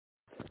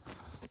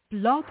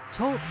Blog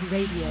Talk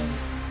Radio.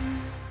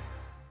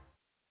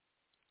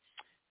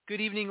 Good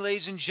evening,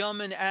 ladies and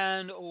gentlemen,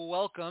 and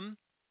welcome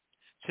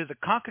to the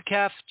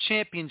CONCACAF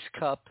Champions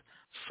Cup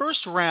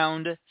first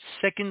round,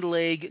 second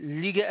leg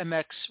Liga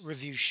MX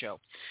review show.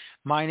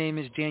 My name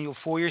is Daniel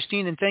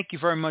Feuerstein, and thank you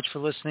very much for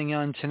listening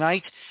on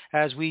tonight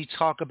as we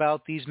talk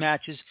about these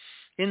matches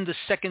in the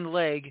second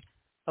leg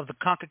of the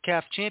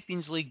CONCACAF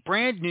Champions League,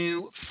 brand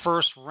new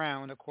first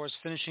round, of course,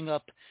 finishing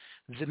up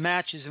the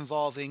matches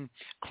involving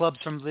clubs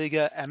from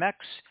Liga MX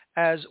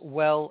as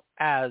well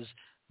as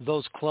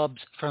those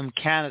clubs from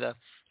Canada.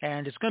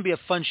 And it's going to be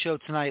a fun show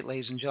tonight,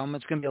 ladies and gentlemen.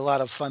 It's going to be a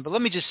lot of fun. But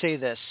let me just say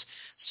this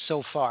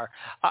so far.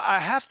 I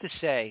have to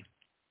say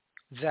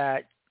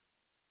that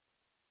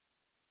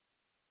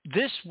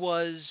this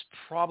was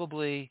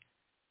probably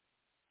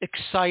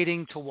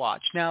exciting to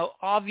watch. Now,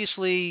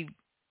 obviously,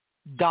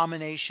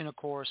 domination, of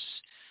course.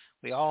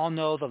 We all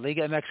know the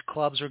Liga MX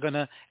clubs are going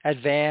to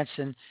advance,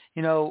 and,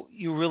 you know,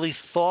 you really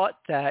thought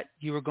that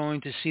you were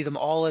going to see them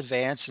all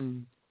advance,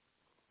 and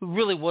it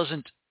really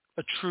wasn't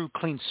a true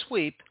clean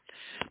sweep.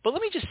 But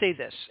let me just say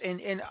this, and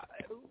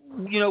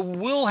you know,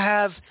 we'll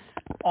have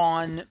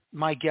on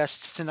my guests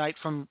tonight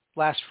from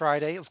last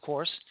Friday, of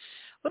course.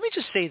 Let me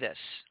just say this.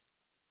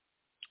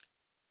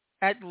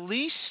 At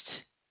least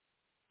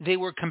they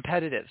were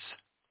competitive,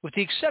 with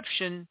the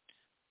exception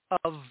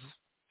of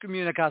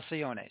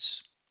Comunicaciones.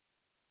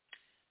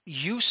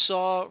 You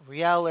saw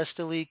Real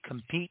Estelí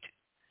compete.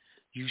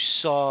 You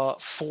saw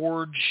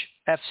Forge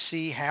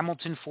FC,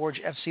 Hamilton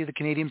Forge FC, the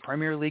Canadian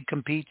Premier League,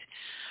 compete.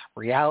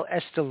 Real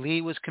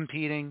Estelí was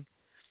competing.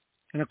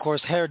 And, of course,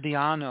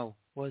 Herediano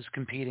was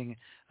competing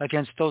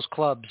against those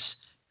clubs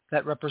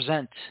that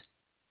represent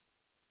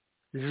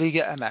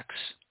Liga MX.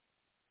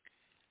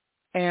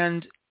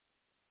 And,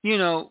 you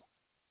know,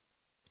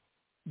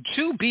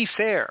 to be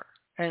fair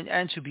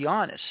and to be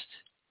honest,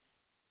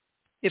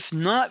 if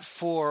not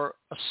for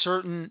a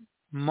certain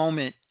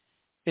moment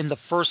in the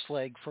first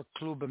leg for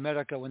Club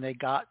America when they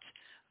got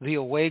the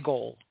away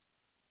goal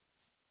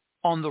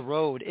on the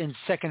road in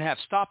second half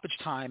stoppage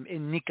time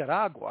in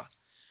Nicaragua,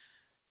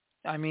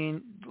 I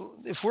mean,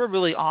 if we're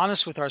really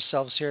honest with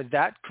ourselves here,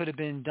 that could have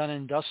been done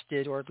and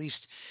dusted, or at least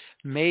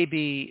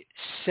maybe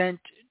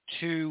sent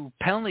to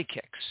penalty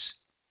kicks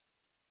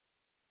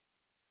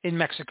in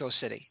Mexico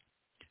City.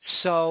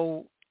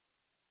 So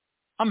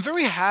I'm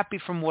very happy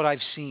from what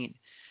I've seen.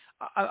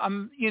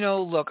 I'm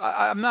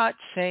not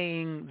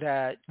saying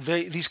that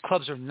these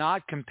clubs are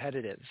not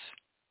competitive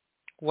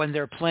when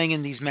they're playing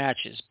in these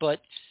matches,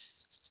 but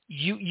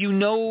you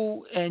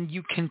know, and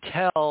you can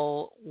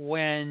tell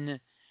when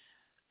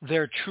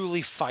they're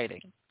truly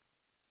fighting,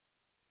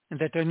 and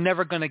that they're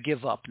never going to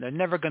give up, and they're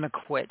never going to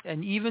quit.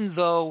 And even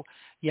though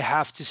you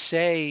have to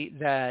say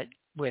that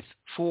with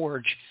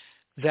Forge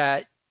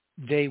that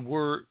they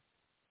were,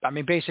 I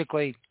mean,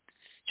 basically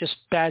just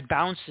bad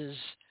bounces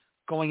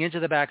going into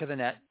the back of the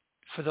net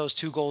for those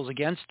two goals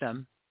against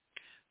them,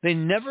 they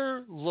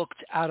never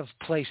looked out of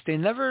place. They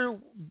never,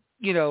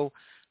 you know,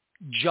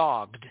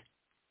 jogged.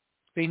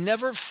 They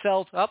never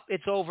felt,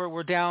 it's over.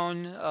 We're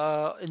down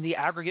in the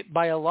aggregate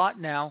by a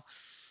lot now.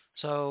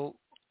 So,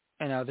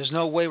 you know, there's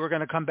no way we're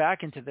going to come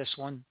back into this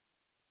one.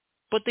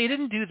 But they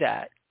didn't do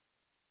that.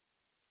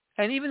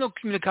 And even though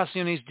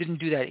Comunicaciones didn't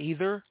do that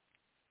either,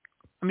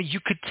 I mean, you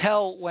could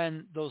tell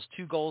when those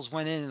two goals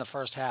went in the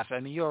first half. I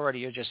mean,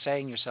 you're just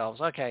saying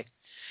yourselves, okay.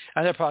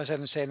 And they're probably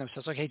saying to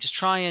themselves, okay, just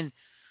try and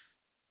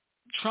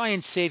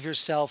save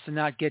yourself and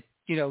not get,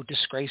 you know,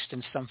 disgraced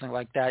and something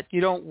like that.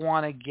 You don't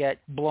want to get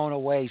blown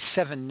away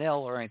 7-0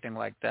 or anything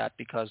like that,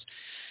 because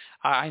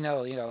I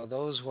know, you know,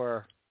 those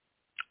were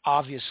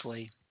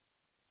obviously,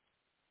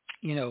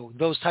 you know,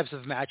 those types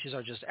of matches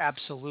are just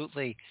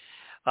absolutely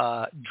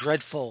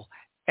dreadful.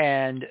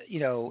 And, you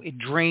know, it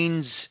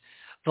drains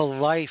the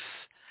life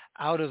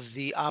out of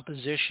the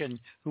opposition,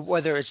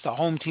 whether it's the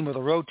home team or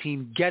the road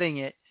team getting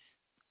it.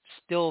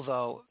 Still,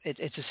 though,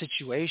 it's a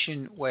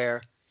situation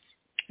where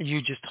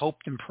you just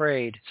hoped and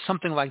prayed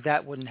something like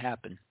that wouldn't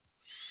happen.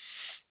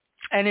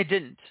 And it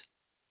didn't.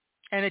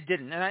 And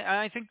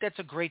I think that's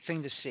a great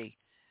thing to see.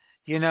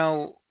 You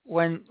know,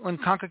 when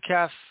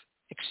CONCACAF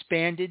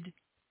expanded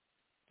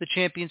the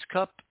Champions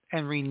Cup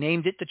and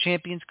renamed it the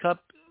Champions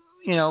Cup,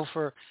 you know,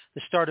 for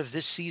the start of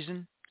this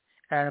season,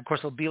 and of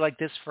course it'll be like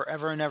this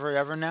forever and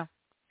ever now,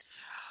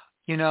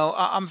 you know,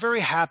 I'm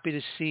very happy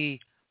to see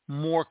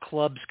more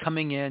clubs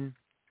coming in.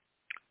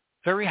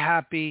 Very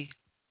happy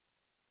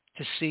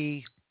to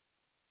see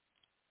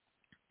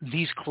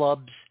these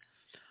clubs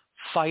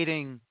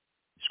fighting,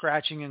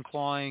 scratching and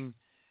clawing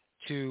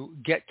to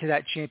get to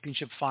that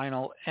championship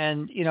final.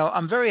 And, you know,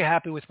 I'm very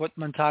happy with what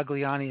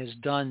Montagliani has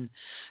done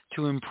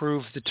to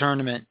improve the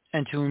tournament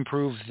and to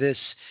improve this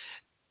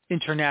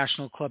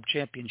international club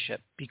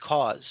championship,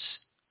 because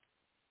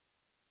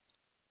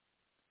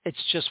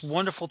it's just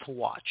wonderful to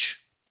watch.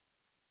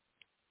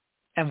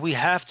 And we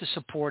have to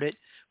support it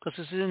because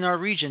this is in our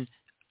region.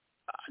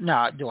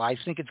 Now, do I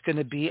think it's going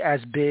to be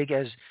as big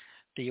as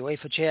the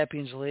UEFA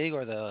Champions League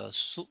or the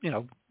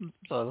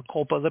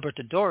Copa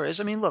Libertadores?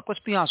 I mean, look,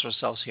 let's be honest with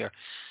ourselves here.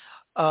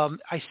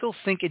 I still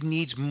think it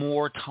needs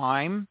more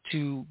time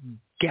to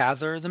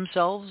gather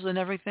themselves and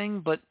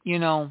everything. But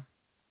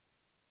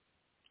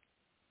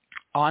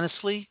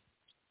honestly,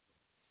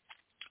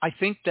 I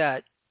think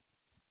that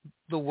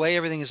the way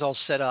everything is all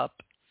set up,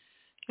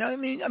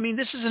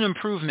 this is an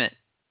improvement,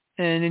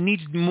 and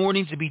more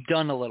needs to be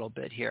done a little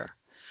bit here.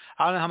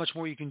 I don't know how much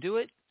more you can do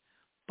it,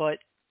 but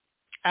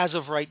as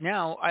of right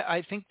now,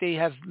 I think they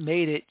have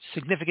made it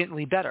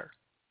significantly better.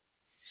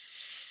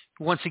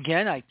 Once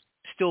again, I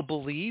still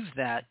believe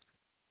that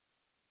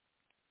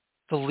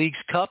the League's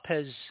Cup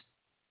has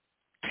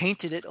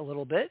tainted it a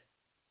little bit,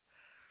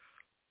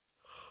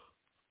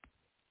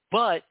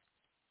 but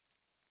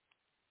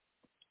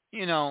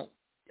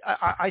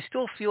I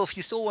still feel if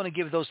you still want to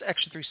give those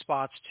extra 3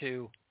 spots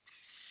to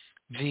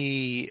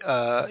the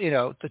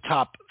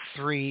top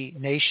 3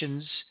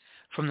 nations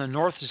from the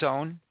North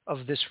Zone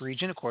of this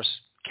region, of course,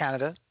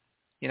 Canada,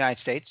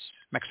 United States,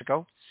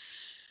 Mexico.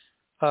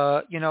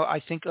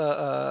 I think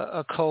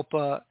a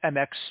Copa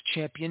MX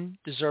champion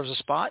deserves a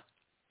spot.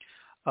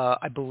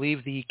 I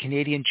believe the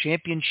Canadian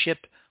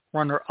Championship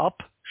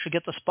runner-up should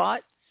get the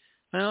spot.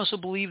 And I also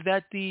believe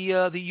that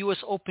the U.S.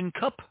 Open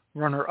Cup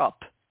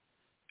runner-up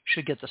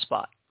should get the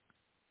spot.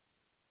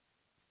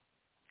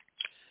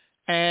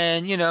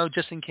 And,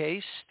 just in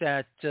case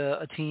that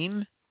a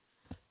team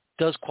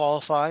does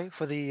qualify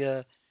for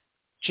the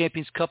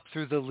Champions Cup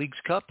through the League's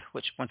Cup,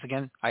 which, once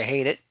again, I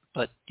hate it,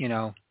 but,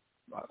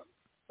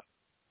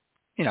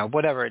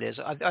 whatever it is.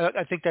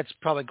 I think that's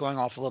probably going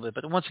off a little bit.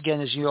 But once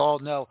again, as you all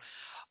know,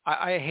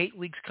 I hate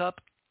League's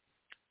Cup.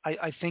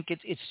 I think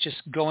it's just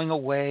going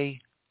away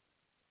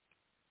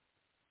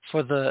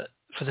for the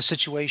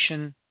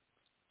situation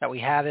that we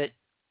have it.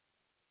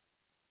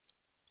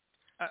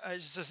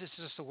 It's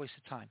just a waste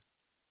of time.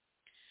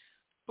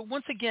 But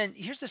once again,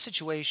 here's the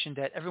situation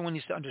that everyone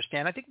needs to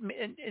understand. I think,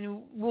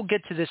 and we'll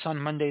get to this on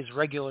Monday's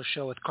regular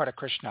show with Carter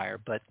Krishnaiyer,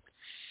 but,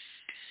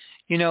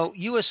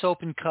 U.S.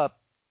 Open Cup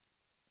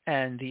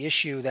and the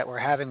issue that we're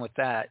having with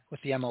that,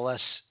 with the MLS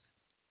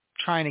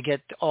trying to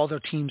get all their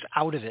teams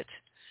out of it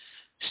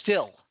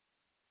still,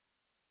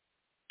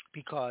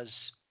 because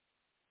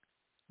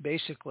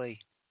basically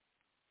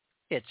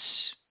it's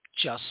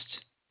just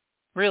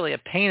really a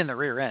pain in the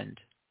rear end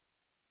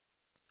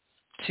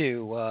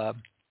to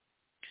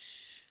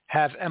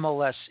have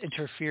MLS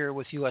interfere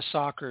with U.S.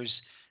 Soccer's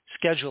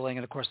scheduling.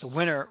 And, of course, the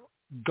winner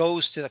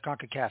goes to the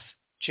CONCACAF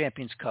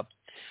Champions Cup.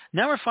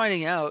 Now we're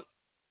finding out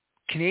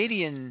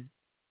Canadian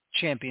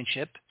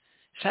Championship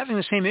is having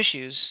the same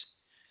issues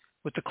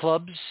with the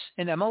clubs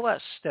in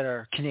MLS that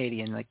are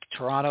Canadian, like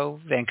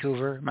Toronto,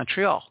 Vancouver,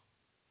 Montreal.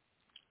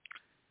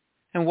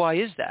 And why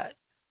is that?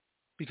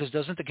 Because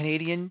doesn't the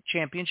Canadian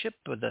Championship,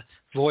 or the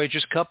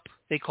Voyageurs Cup,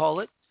 they call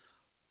it,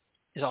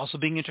 is also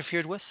being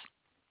interfered with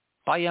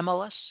by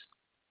MLS?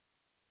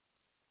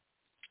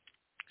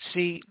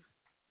 See,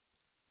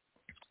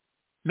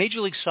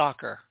 Major League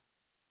Soccer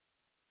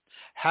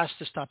has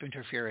to stop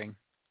interfering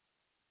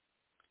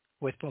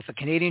with both the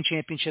Canadian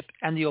Championship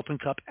and the Open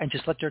Cup and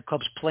just let their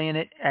clubs play in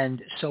it,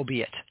 and so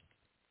be it.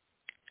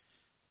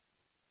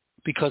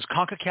 Because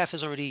CONCACAF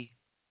has already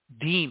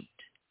deemed,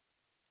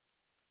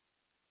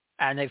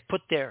 and they've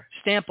put their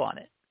stamp on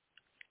it,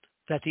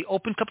 that the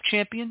Open Cup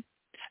champion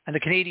and the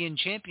Canadian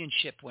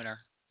Championship winner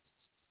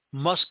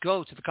must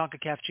go to the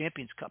CONCACAF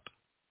Champions Cup.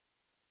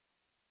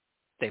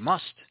 They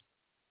must.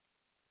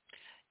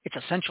 It's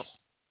essential.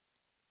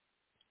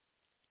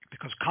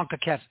 Because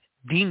CONCACAF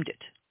deemed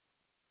it.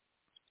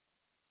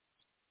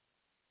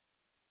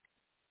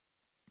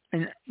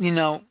 And,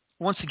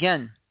 once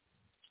again,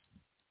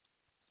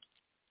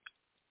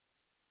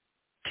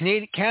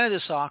 Canada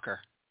soccer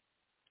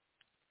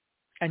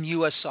and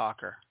U.S.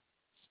 soccer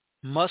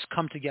must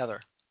come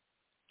together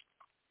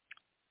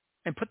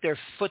and put their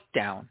foot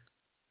down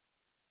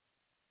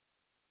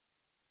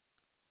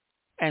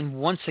and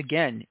once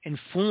again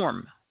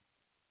inform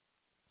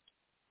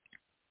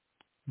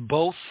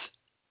both,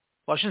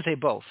 well, I shouldn't say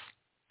both,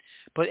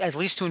 but at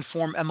least to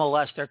inform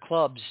MLS their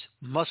clubs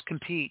must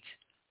compete,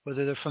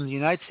 whether they're from the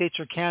United States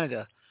or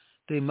Canada,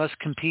 they must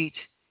compete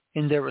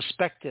in their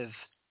respective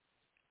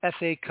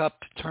FA Cup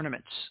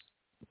tournaments.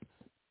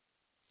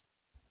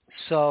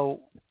 So,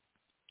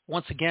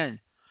 once again,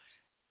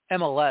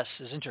 MLS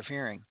is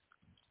interfering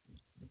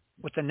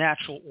with the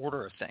natural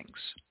order of things.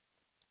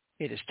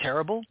 It is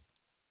terrible.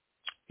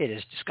 It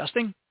is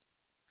disgusting.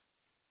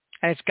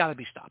 And it's got to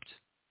be stopped.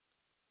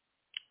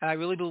 And I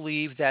really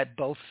believe that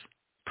both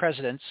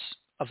presidents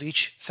of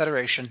each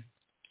federation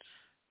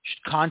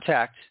should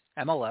contact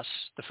MLS,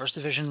 the First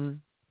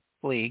Division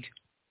League,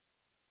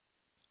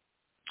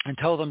 and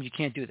tell them you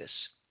can't do this.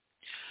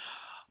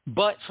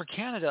 But for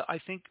Canada, I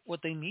think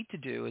what they need to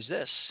do is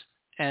this.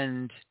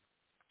 And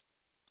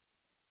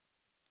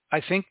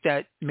I think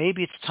that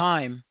maybe it's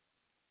time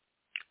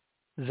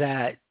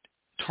that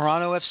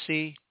Toronto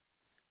FC,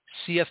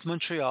 CF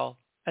Montreal,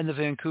 and the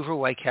Vancouver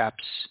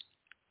Whitecaps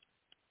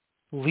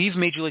leave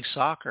Major League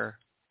Soccer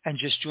and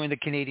just join the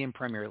Canadian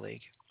Premier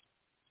League.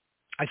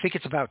 I think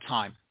it's about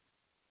time.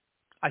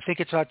 I think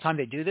it's about time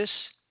they do this.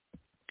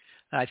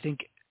 And I think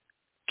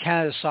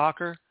Canada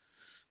Soccer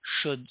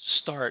should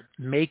start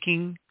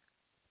making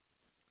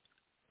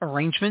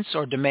arrangements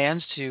or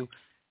demands to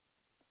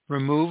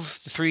remove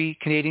the 3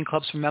 Canadian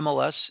clubs from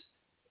MLS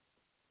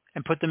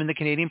and put them in the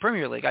Canadian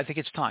Premier League. I think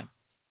it's time.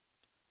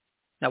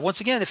 Now, once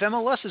again, if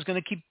MLS is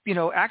going to keep,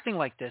 acting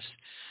like this,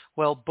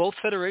 well, both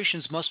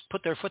federations must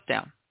put their foot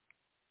down.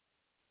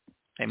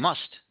 They must.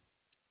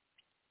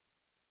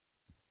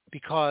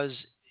 Because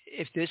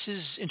if this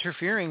is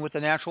interfering with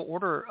the natural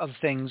order of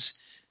things,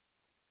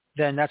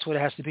 then that's what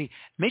it has to be.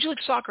 Major League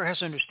Soccer has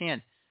to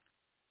understand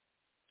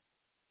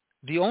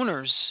the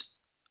owners,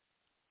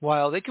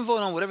 while they can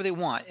vote on whatever they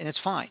want, and it's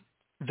fine,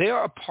 they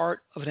are a part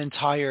of an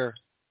entire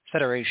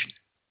federation,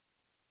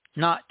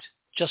 not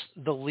just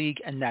the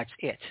league, and that's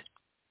it.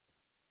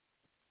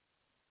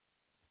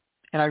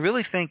 And I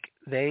really think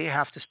they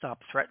have to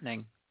stop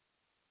threatening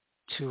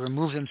to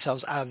remove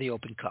themselves out of the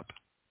Open Cup.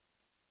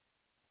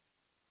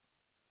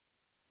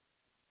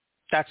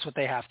 That's what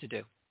they have to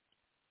do.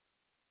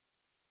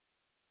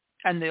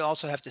 And they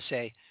also have to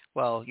say,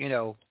 well,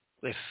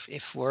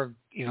 if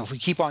we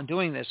keep on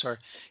doing this, or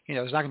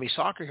there's not going to be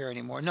soccer here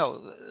anymore.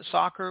 No,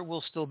 soccer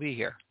will still be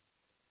here.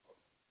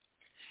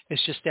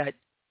 It's just that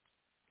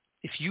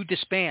if you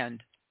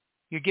disband,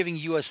 you're giving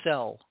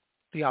USL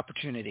the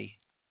opportunity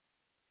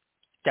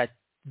that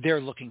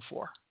they're looking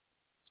for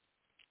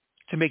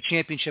to make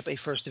Championship a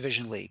First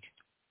Division league.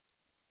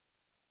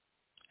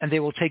 And they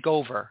will take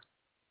over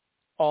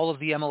all of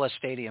the MLS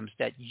stadiums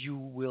that you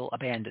will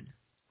abandon.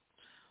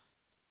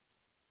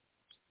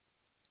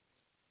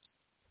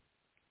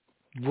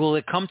 Will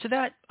it come to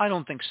that? I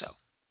don't think so.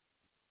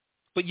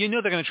 But they're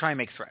going to try and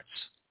make threats.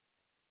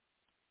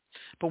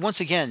 But once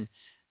again,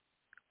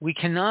 we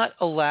cannot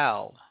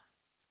allow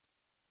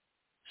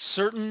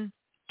certain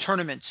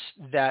tournaments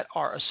that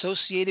are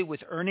associated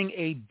with earning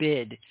a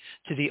bid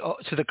to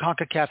the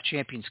CONCACAF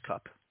Champions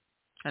Cup.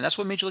 And that's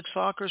what Major League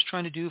Soccer is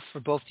trying to do for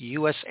both the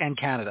U.S. and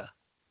Canada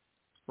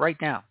right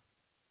now.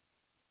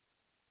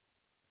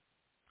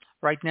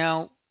 Right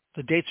now,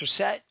 the dates are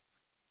set.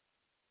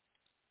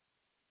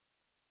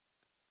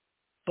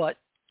 But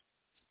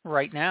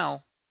right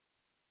now,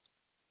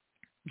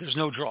 there's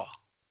no draw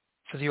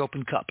for the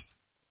Open Cup.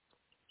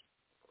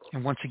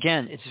 And once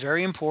again, it's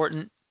very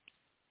important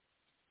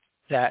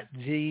that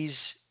these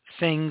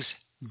things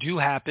do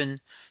happen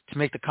to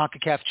make the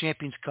CONCACAF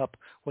Champions Cup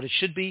what it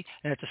should be,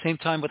 and at the same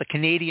time what the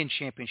Canadian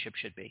Championship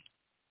should be.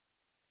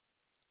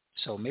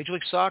 So Major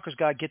League Soccer's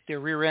got to get their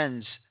rear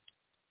ends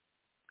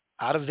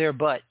out of their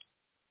butt,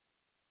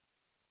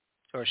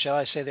 or shall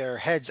I say their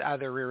heads out of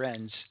their rear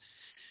ends,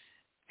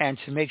 and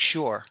to make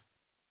sure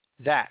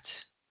that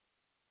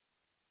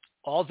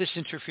all this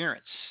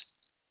interference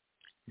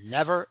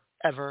never,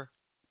 ever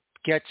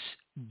gets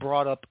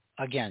brought up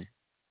again.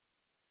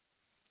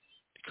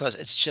 Because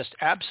it's just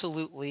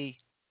absolutely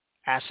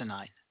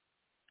asinine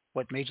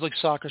what Major League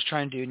Soccer is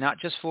trying to do, not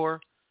just for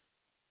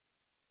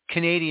for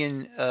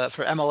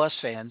MLS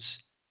fans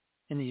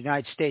in the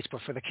United States,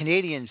 but for the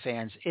Canadian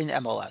fans in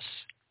MLS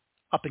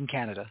up in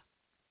Canada,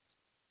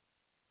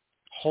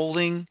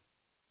 holding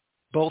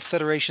both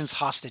federations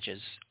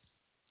hostages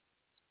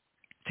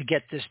to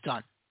get this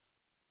done.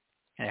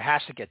 And it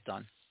has to get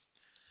done.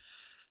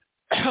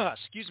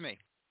 Excuse me.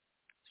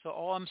 So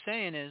all I'm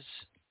saying is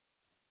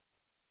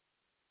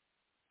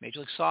Major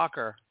League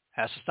Soccer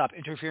has to stop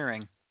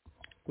interfering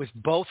with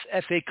both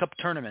FA Cup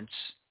tournaments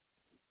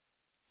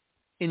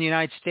in the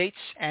United States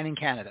and in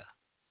Canada.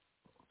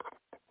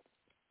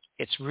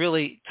 It's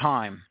really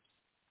time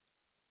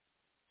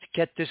to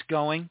get this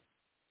going,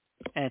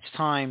 and it's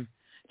time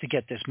to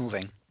get this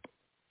moving,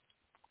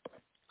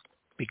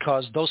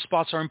 because those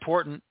spots are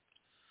important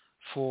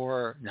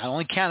for not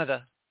only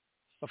Canada,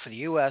 but for the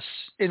U.S.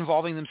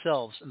 involving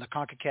themselves in the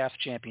CONCACAF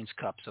Champions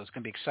Cup. So it's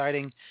going to be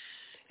exciting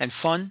and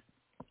fun,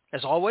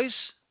 as always,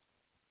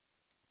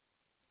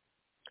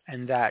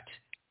 and that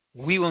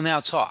we will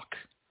now talk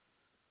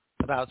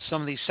about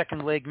some of these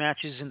second leg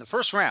matches in the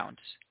first round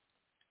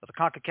of the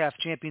CONCACAF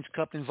Champions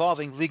Cup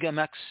involving Liga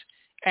MX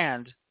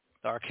and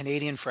our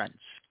Canadian friends.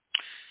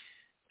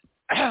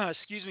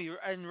 Excuse me.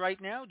 And right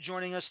now,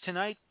 joining us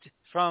tonight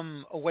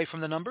from away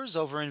from the numbers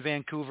over in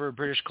Vancouver,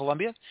 British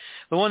Columbia,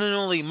 the one and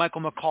only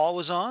Michael McCall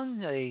was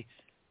on, a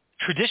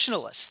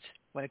traditionalist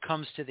when it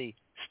comes to the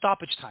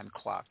stoppage time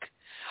clock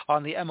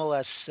on the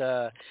MLS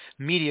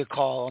media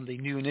call on the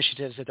new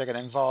initiatives that they're going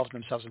to involve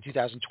themselves in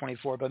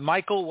 2024. But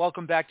Michael,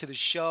 welcome back to the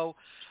show.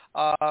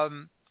 I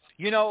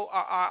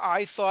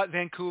thought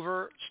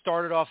Vancouver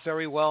started off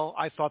very well.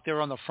 I thought they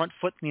were on the front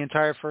foot in the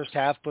entire first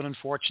half, but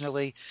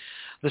unfortunately,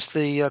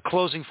 the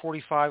closing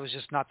 45 was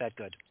just not that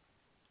good.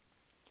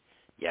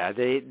 Yeah,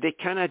 they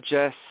kind of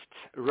just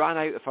ran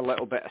out of a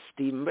little bit of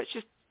steam, which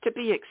is to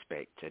be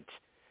expected.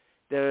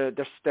 They're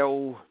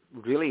still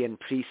really in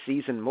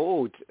pre-season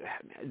mode.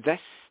 This,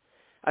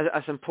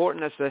 as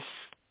important as this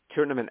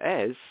tournament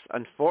is,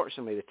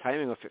 unfortunately, the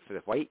timing of it for the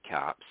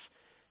Whitecaps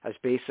has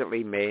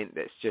basically meant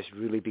that it's just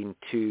really been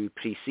 2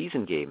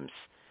 pre-season games,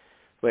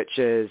 which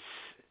is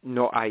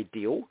not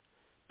ideal.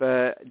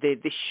 But they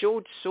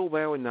showed so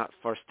well in that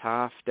first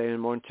half down in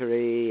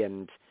Monterrey,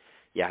 and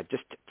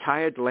just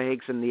tired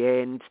legs in the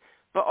end,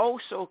 but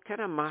also kind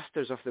of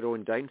masters of their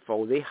own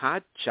downfall. They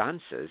had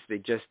chances, they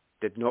just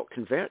did not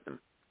convert them.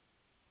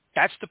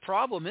 That's the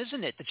problem,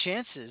 isn't it? The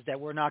chances that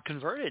were not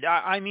converted.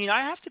 I mean,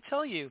 I have to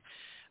tell you,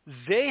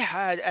 they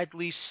had at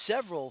least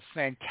several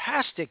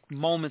fantastic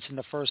moments in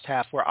the first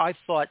half where I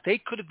thought they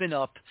could have been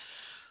up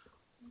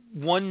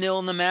 1-0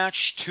 in the match,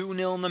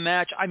 2-0 in the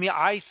match. I mean,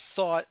 I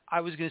thought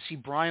I was going to see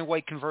Brian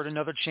White convert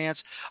another chance.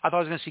 I thought I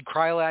was going to see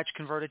Krylach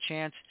convert a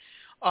chance.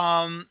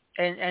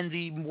 And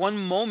the one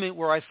moment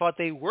where I thought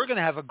they were going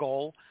to have a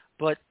goal,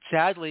 but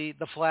sadly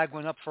the flag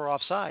went up for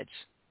offsides.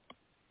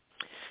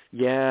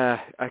 Yeah,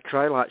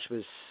 Krylach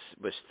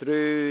was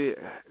through.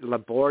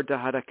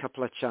 Laborda had a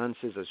couple of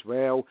chances as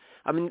well.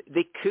 I mean,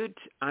 they could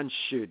and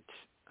should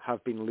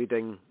have been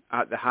leading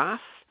at the half.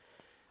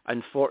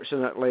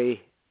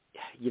 Unfortunately,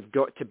 you've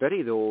got to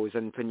bury those,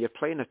 and when you're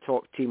playing a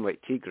top team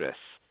like Tigres,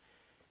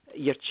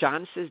 your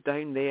chances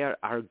down there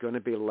are going to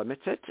be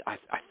limited. I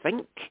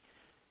think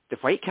the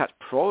Whitecaps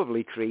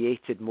probably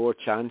created more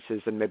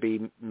chances than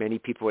maybe many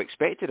people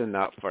expected in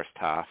that first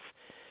half.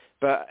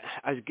 But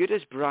as good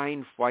as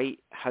Brian White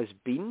has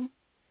been,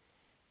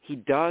 he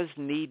does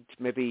need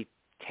maybe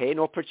 10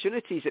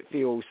 opportunities, it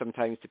feels,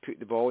 sometimes to put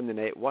the ball in the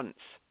net once.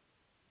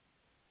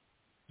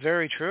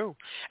 Very true.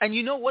 And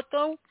you know what,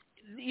 though?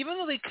 Even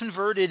though they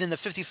converted in the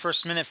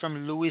 51st minute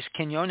from Luis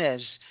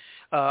Quiñones'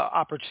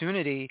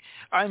 opportunity,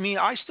 I mean,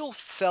 I still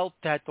felt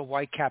that the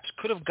Whitecaps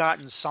could have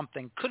gotten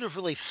something, could have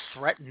really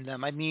threatened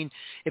them. I mean,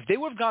 if they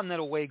would have gotten that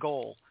away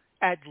goal,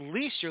 at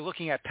least you're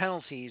looking at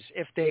penalties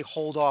if they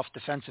hold off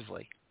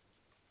defensively.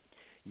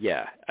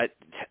 Yeah,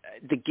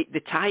 the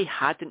tie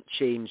hadn't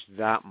changed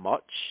that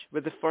much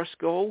with the first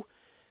goal,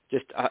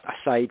 just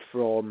aside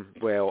from,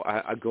 well,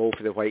 a goal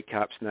for the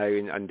Whitecaps now,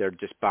 and they're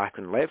just back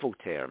on level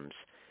terms.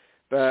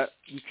 But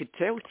you could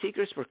tell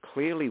Tigres were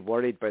clearly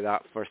worried by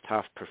that first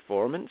half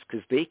performance,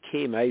 because they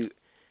came out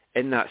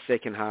in that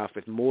second half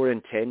with more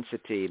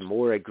intensity,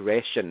 more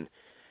aggression,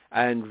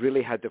 and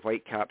really had the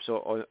Whitecaps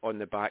on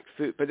the back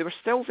foot. But they were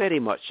still very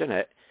much in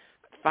it.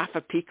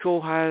 Fafa Pico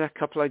had a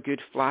couple of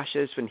good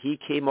flashes when he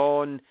came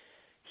on.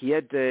 He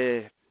had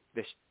this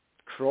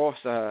cross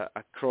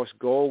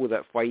goal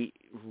that White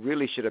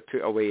really should have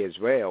put away as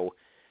well.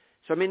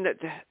 So, I mean,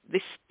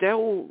 they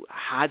still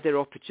had their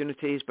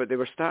opportunities, but they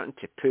were starting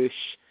to push.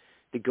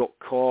 They got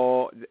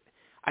caught.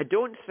 I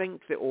don't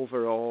think the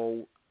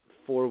overall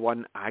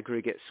 4-1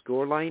 aggregate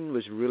scoreline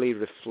was really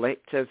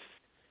reflective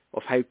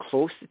of how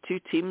close the two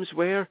teams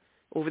were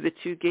over the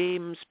two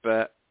games,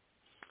 but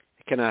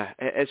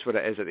it is what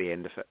it is at the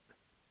end of it.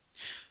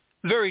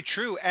 Very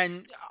true.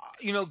 And,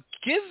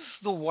 give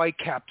the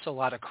Whitecaps a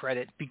lot of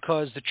credit,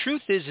 because the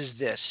truth is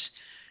this.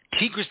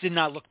 Tigres did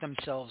not look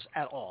themselves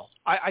at all.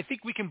 I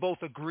think we can both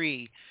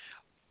agree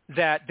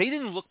that they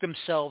didn't look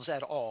themselves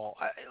at all.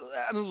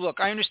 I mean, look,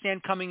 I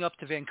understand coming up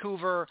to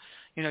Vancouver,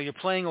 you're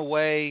playing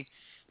away.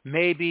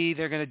 Maybe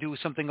they're going to do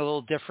something a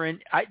little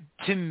different.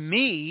 To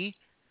me,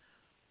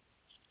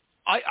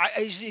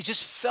 it just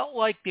felt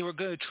like they were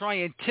going to try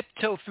and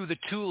tiptoe through the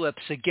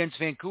tulips against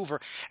Vancouver,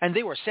 and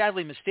they were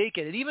sadly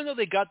mistaken. And even though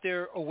they got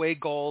their away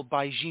goal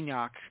by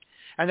Gignac,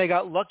 and they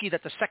got lucky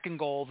that the second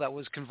goal that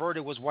was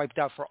converted was wiped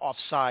out for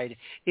offside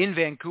in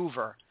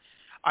Vancouver,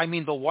 I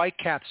mean, the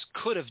Whitecaps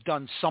could have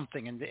done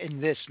something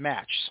in this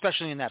match,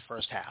 especially in that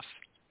first half,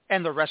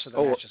 and the rest of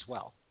the match as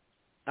well.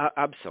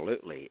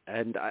 Absolutely.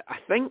 And I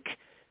think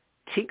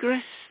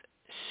Tigres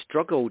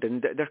struggled,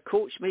 and their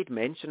coach made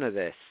mention of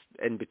this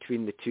in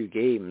between the two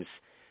games,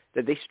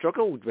 that they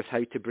struggled with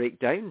how to break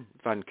down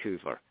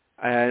Vancouver.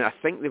 And I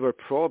think they were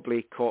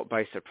probably caught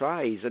by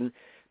surprise. And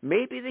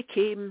maybe they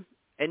came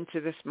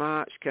into this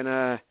match kind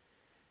of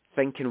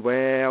thinking,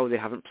 well, they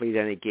haven't played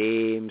any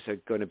games, they're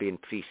going to be in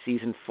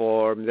pre-season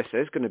form. This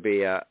is going to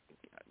be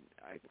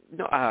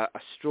not a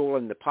stroll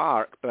in the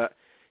park, but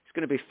it's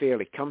going to be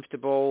fairly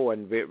comfortable,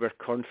 and we're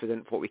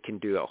confident what we can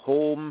do at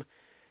home.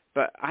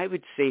 But I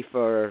would say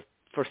for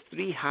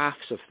three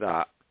halves of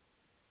that,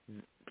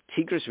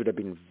 Tigres would have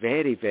been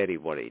very, very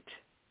worried.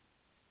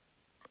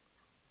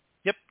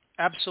 Yep,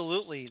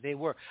 absolutely, they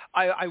were.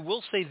 I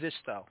will say this,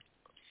 though,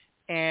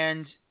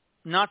 and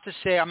not to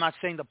say, I'm not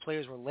saying the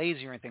players were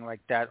lazy or anything like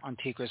that on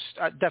Tigres,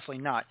 definitely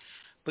not.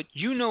 But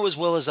you know as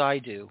well as I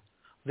do,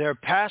 their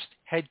past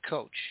head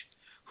coach,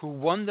 who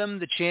won them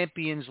the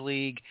Champions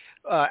League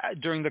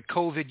during the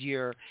COVID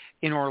year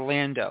in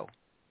Orlando,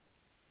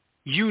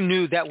 you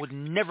knew that would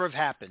never have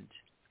happened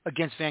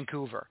against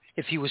Vancouver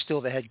if he was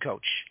still the head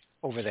coach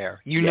over there.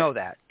 You know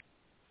that.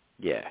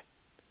 Yeah,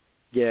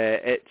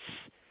 it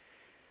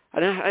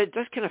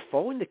does kind of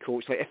fall in the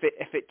coach. Like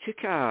if it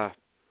took a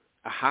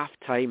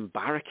half-time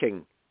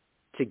barracking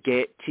to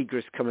get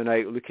Tigres coming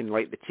out looking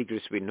like the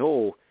Tigres we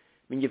know,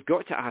 I mean, you've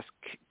got to ask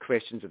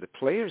questions of the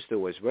players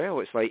though as well.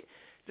 It's like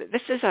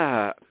this is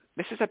a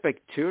big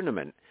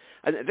tournament,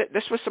 and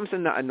this was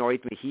something that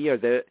annoyed me here.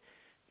 That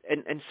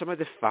in some of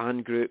the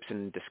fan groups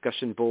and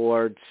discussion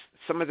boards,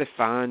 some of the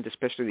fans,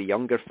 especially the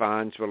younger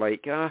fans, were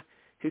like,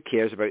 who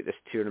cares about this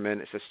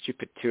tournament? It's a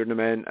stupid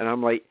tournament. And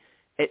I'm like,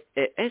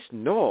 it is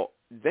not.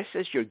 This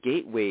is your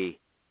gateway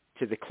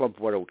to the Club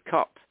World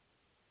Cup.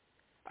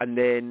 And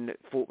then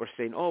folk were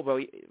saying, oh, well,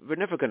 we're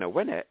never going to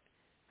win it.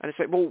 And it's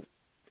like, well,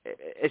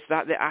 is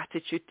that the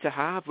attitude to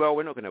have? Well,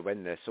 we're not going to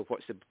win this, so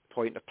what's the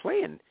point of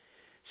playing?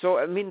 So,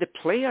 I mean, the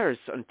players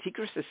on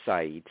Tigres'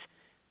 side,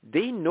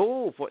 they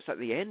know what's at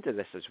the end of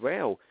this as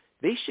well.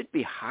 They should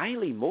be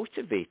highly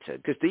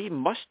motivated because they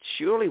must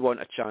surely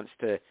want a chance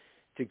to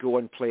go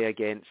and play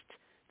against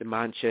the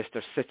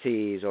Manchester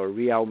Cities or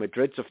Real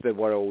Madrids of the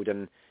world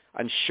and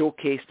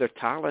showcase their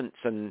talents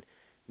and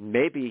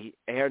maybe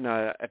earn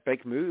a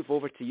big move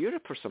over to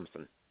Europe or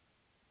something.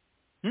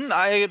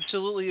 I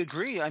absolutely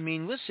agree. I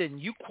mean, listen,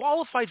 you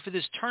qualified for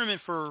this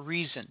tournament for a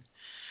reason,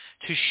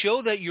 to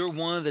show that you're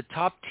one of the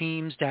top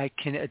teams that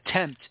can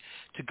attempt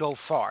to go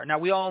far. Now,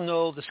 we all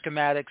know the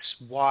schematics,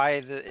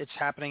 why it's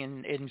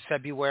happening in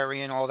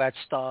February and all that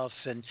stuff,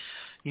 and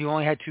you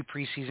only had 2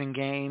 preseason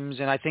games,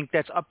 and I think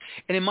that's up.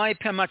 And in my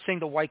opinion, I'm not saying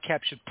the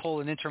Whitecaps should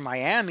pull an Inter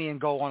Miami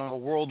and go on a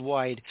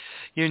worldwide,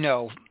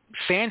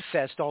 fan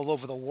fest all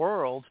over the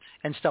world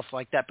and stuff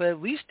like that, but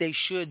at least they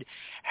should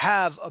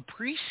have a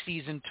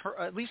preseason,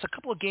 at least a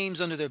couple of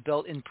games under their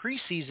belt in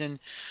preseason,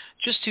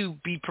 just to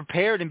be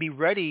prepared and be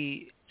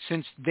ready,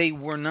 since they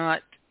were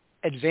not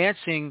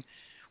advancing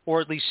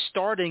or at least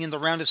starting in the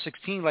round of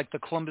 16 like the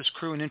Columbus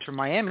Crew and Inter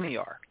Miami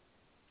are.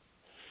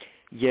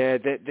 Yeah,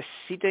 the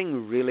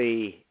seeding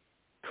really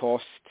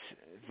cost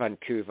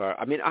Vancouver.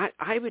 I mean,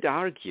 I would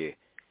argue,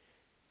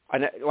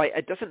 and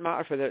it doesn't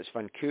matter whether it's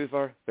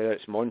Vancouver, whether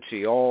it's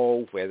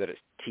Montreal, whether it's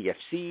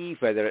TFC,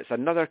 whether it's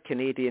another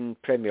Canadian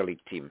Premier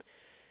League team.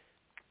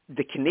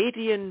 The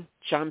Canadian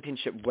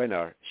Championship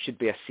winner should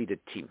be a seeded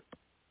team.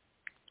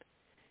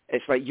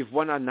 It's like you've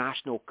won a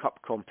National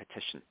Cup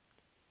competition.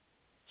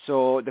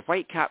 So the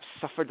Whitecaps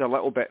suffered a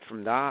little bit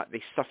from that.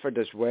 They suffered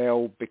as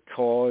well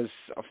because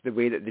of the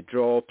way that the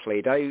draw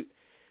played out.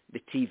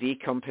 The TV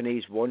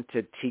companies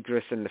wanted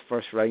Tigres in the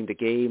first round of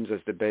games as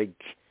the big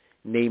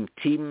name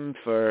team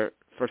for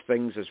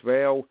things as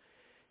well.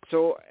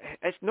 So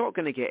it's not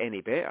going to get any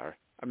better.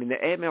 I mean, the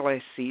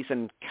MLS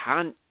season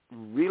can't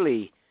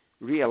really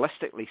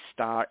realistically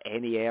start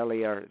any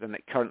earlier than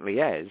it currently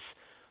is,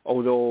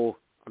 although,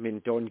 I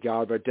mean, Don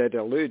Garber did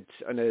allude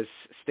in his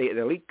State of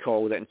the League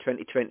call that in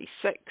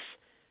 2026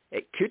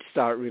 it could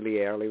start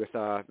really early with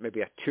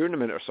maybe a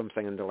tournament or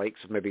something in the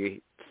likes of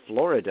maybe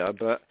Florida.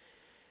 But,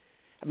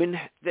 I mean,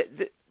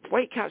 the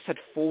Whitecaps had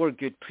 4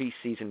 good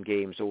preseason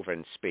games over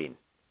in Spain.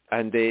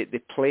 And they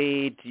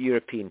played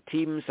European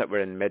teams that were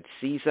in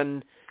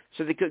mid-season.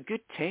 So they got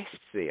good tests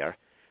there.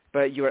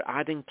 But you were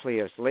adding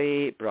players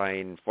late.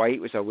 Brian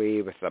White was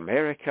away with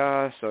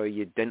America, so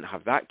you didn't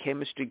have that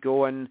chemistry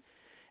going.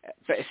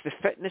 But it's the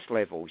fitness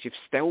levels. You've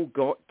still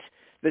got...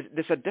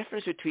 There's a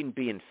difference between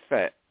being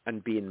fit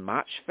and being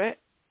match fit,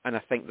 and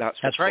I think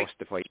that's what cost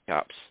the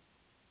Whitecaps.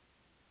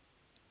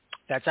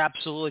 That's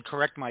absolutely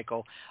correct,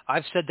 Michael.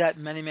 I've said that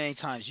many, many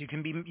times. You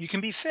can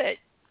be fit,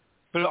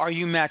 but are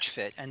you match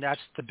fit? And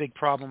that's the big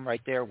problem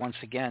right there, once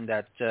again,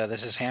 that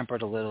this is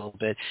hampered a little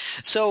bit.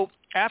 So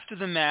after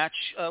the match,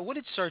 what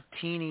did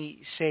Sartini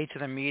say to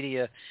the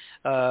media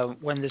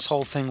when this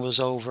whole thing was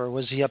over?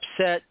 Was he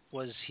upset?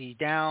 Was he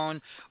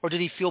down? Or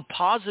did he feel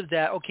positive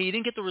that, okay, you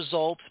didn't get the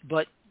result,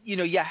 but, you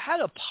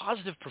had a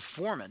positive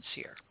performance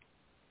here?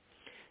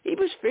 He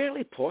was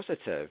fairly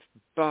positive,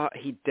 but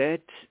he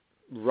did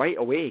right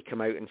away come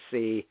out and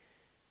say,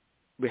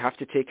 we have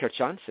to take our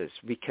chances.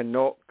 We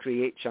cannot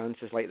create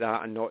chances like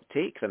that and not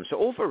take them. So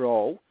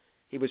overall,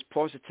 he was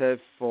positive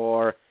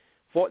for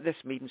what this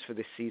means for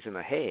the season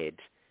ahead,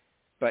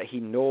 but he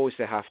knows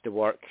they have to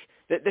work.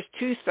 There's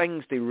 2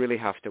 things they really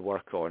have to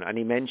work on, and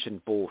he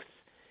mentioned both,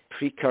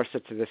 precursor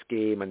to this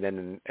game and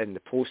then in the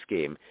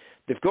post-game.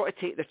 They've got to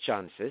take their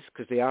chances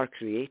because they are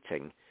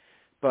creating,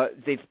 but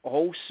they've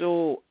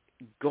also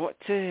got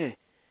to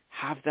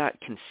have that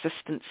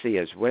consistency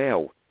as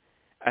well.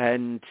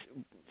 And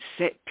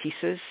set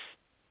pieces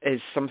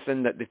is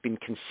something that they've been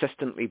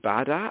consistently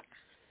bad at,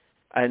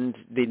 and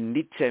they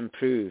need to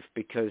improve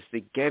because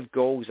they give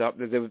goals up.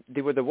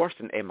 They were the worst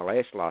in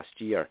MLS last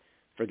year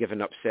for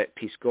giving up set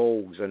piece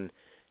goals, and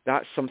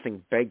that's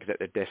something big that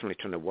they're definitely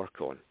trying to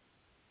work on.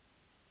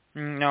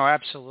 No,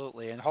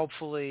 absolutely. And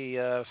hopefully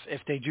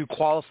if they do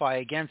qualify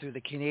again through the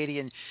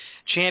Canadian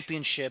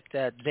Championship,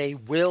 that they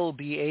will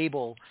be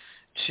able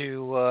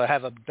to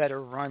have a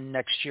better run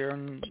next year,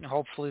 and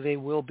hopefully they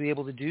will be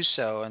able to do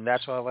so. And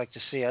that's what I'd like to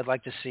see. I'd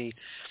like to see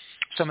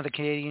some of the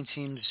Canadian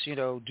teams,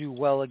 do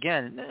well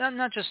again.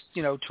 Not just,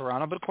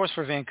 Toronto, but of course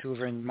for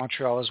Vancouver and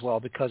Montreal as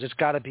well, because it's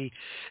got to be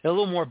a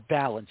little more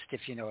balanced,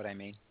 if you know what I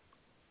mean.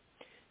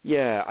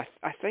 Yeah,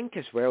 I think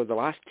as well, the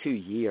last 2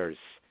 years,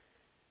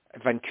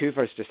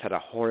 Vancouver's just had a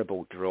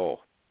horrible draw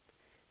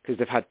because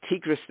they've had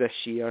Tigres this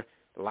year.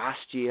 Last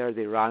year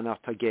they ran up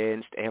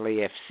against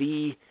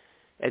LAFC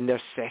in their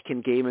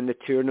second game in the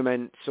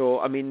tournament. So,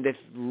 I mean, they've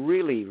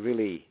really,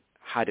 really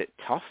had it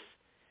tough.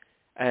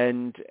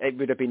 And it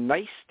would have been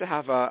nice to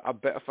have a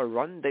bit of a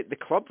run. The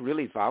club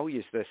really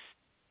values this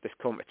this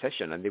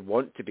competition, and they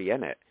want to be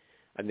in it,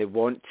 and they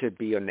want to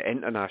be on the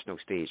international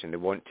stage, and they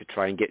want to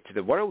try and get to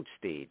the world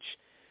stage.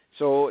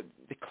 So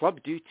the club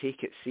do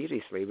take it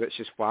seriously, which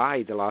is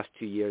why the last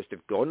 2 years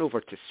they've gone over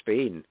to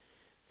Spain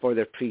for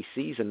their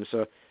pre-season.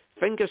 So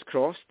fingers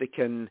crossed they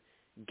can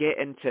get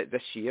into it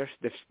this year.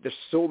 There's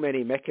so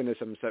many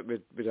mechanisms that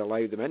would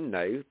allow them in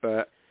now,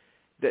 but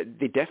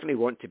they definitely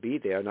want to be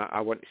there, and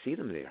I want to see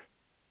them there.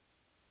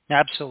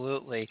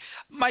 Absolutely.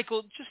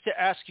 Michael, just to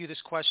ask you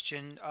this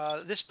question,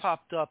 this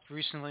popped up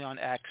recently on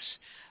X,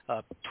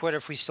 Twitter,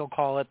 if we still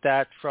call it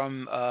that,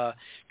 from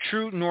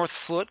True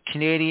Northfoot,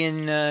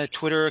 Canadian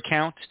Twitter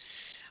account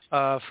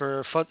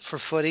for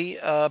footy.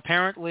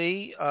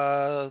 Apparently,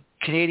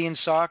 Canadian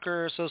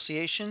Soccer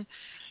Association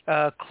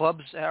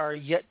clubs are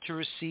yet to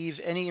receive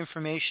any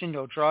information,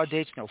 no draw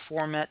dates, no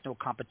format, no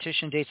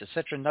competition dates,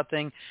 etc.,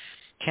 nothing.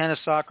 Canada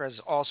Soccer has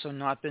also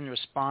not been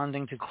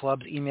responding to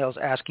clubs' emails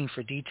asking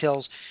for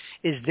details.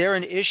 Is there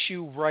an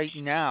issue right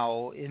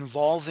now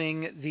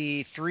involving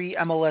the 3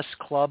 MLS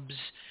clubs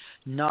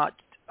not,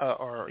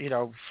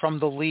 from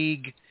the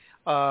league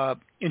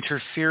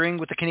interfering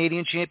with the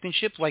Canadian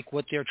Championship, like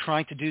what they're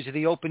trying to do to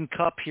the Open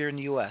Cup here in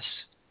the U.S.?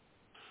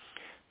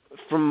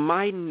 From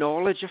my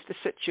knowledge of the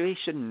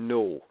situation,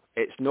 no.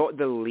 It's not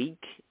the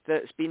league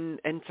that's been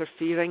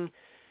interfering.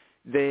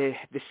 The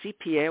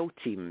CPL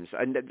teams,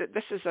 and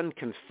this is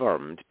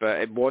unconfirmed,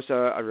 but it was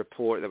a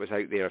report that was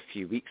out there a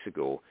few weeks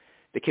ago.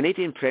 The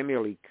Canadian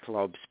Premier League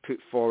clubs put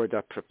forward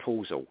a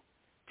proposal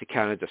to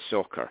Canada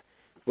Soccer,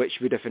 which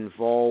would have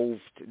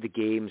involved the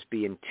games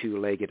being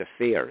two-legged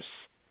affairs.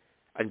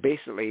 And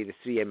basically the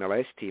 3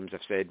 MLS teams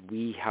have said,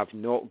 we have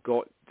not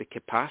got the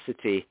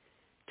capacity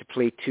to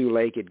play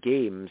two-legged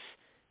games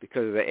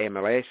because of the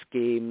MLS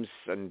games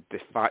and the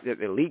fact that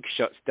the league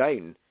shuts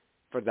down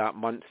for that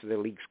month for the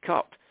League's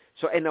Cup.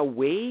 So in a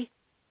way,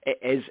 it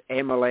is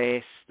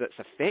MLS that's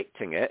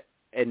affecting it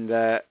in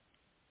that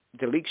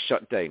the league's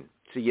shut down.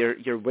 So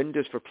your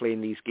windows for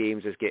playing these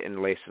games is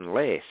getting less and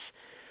less.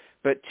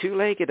 But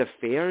two-legged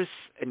affairs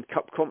in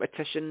cup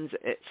competitions,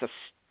 it's a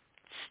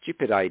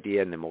stupid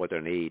idea in the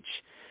modern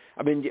age.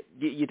 I mean,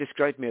 you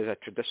described me as a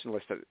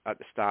traditionalist at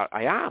the start.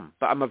 I am,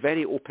 but I'm a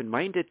very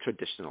open-minded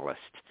traditionalist.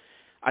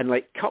 And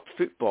cup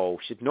football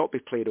should not be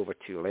played over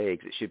 2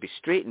 legs. It should be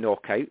straight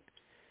knockout.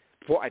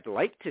 What I'd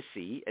like to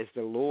see is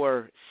the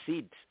lower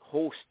seed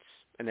hosts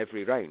in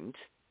every round.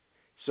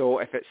 So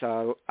if it's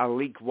a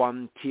League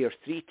One Tier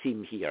 3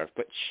 team here,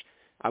 which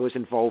I was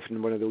involved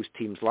in one of those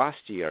teams last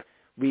year,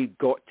 we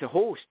got to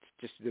host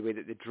just the way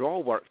that the draw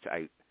worked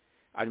out.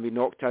 And we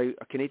knocked out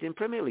a Canadian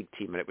Premier League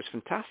team, and it was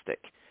fantastic.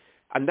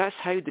 And that's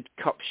how the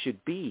Cup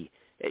should be.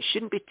 It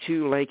shouldn't be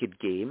two-legged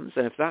games,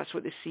 and if that's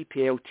what the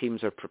CPL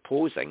teams are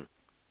proposing,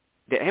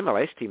 the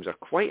MLS teams are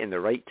quite in the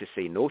right to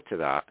say no to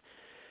that.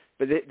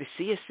 But the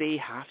CSA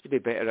have to be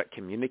better at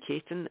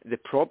communicating. The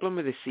problem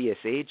with the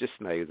CSA just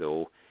now,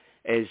 though,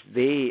 is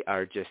they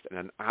are just in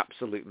an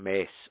absolute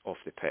mess off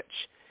the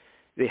pitch.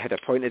 They had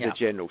appointed a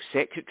general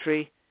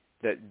secretary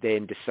that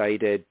then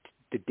decided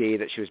the day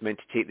that she was meant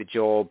to take the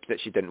job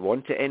that she didn't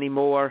want it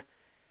anymore.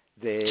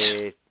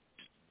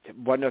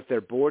 One of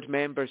their board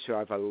members, who I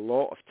have a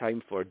lot of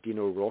time for,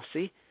 Dino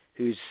Rossi,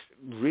 who's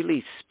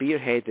really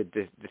spearheaded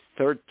the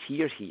third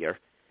tier here,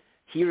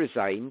 he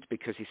resigned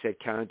because he said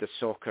Canada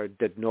Soccer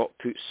did not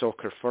put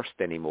soccer first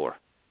anymore.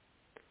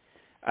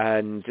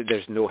 And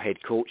there's no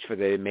head coach for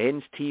the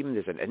men's team.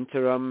 There's an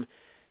interim.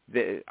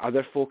 The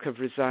other folk have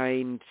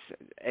resigned.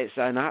 It's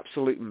an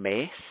absolute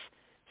mess.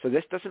 So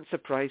this doesn't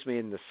surprise me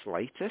in the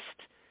slightest,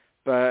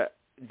 but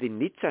they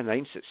need to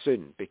announce it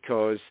soon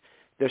because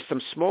there's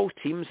some small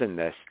teams in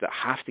this that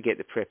have to get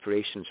the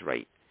preparations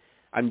right.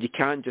 And you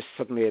can't just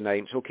suddenly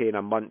announce, okay, in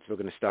a month we're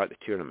going to start the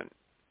tournament.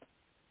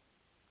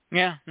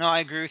 Yeah, no,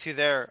 I agree with you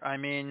there. I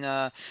mean,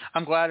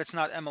 I'm glad it's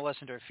not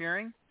MLS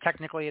interfering.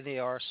 Technically, they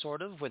are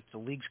sort of with the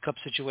League's Cup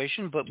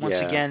situation, but once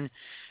again,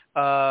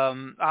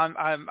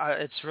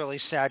 it's really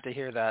sad to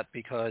hear that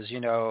because,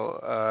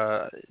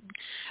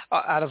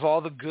 out of all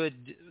the good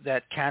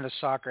that Canada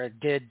Soccer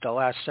did the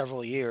last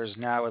several years,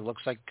 now it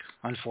looks like,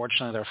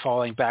 unfortunately, they're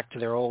falling back to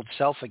their old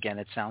self again,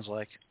 it sounds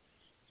like.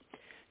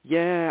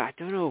 Yeah, I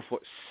don't know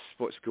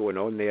what's going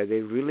on there.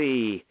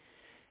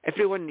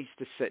 Everyone needs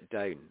to sit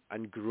down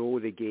and grow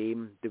the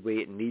game the way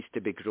it needs to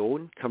be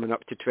grown coming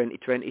up to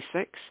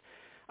 2026.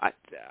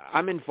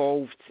 I'm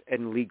involved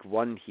in League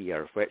One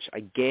here, which I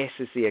guess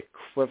is the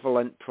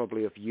equivalent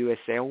probably of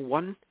USL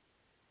 1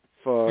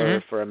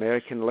 for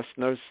American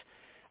listeners.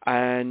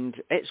 And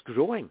it's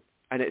growing,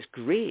 and it's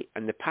great,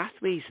 and the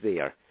pathway's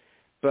there.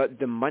 But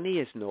the money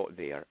is not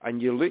there.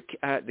 And you look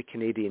at the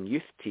Canadian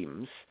youth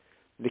teams,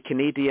 the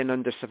Canadian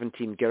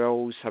under-17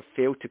 girls have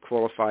failed to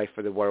qualify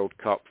for the World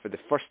Cup for the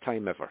first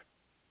time ever.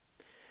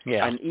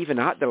 Yeah. And even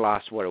at the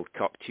last World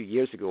Cup 2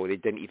 years ago, they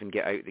didn't even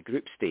get out the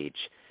group stage.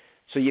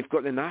 So you've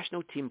got the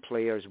national team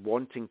players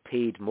wanting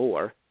paid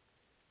more,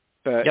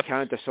 but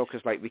Canada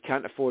Soccer's like, we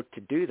can't afford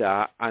to do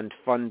that and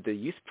fund the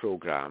youth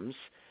programs.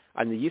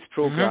 And the youth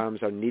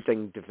programs are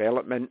needing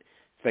development,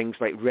 things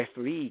like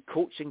referee,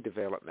 coaching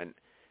development.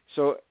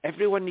 So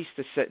everyone needs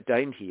to sit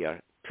down here,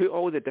 put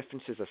all the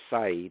differences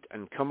aside,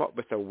 and come up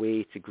with a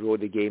way to grow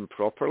the game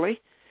properly.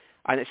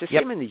 And it's the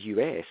same in the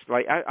US.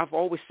 Like I've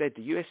always said,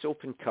 the US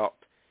Open Cup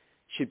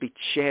should be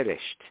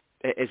cherished.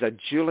 It is a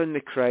jewel in the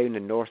crown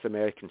in North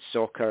American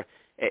soccer.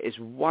 It is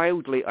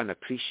wildly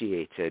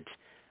unappreciated.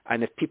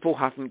 And if people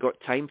haven't got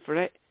time for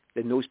it,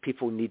 then those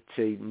people need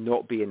to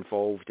not be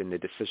involved in the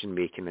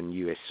decision-making in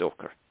US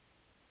soccer.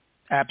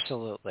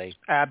 Absolutely.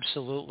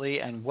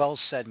 Absolutely. And well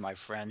said, my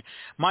friend.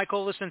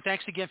 Michael, listen,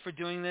 thanks again for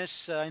doing this.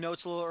 I know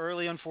it's a little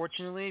early,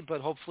 unfortunately, but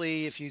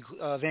hopefully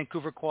if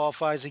Vancouver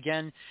qualifies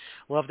again,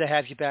 love to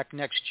have you back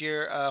next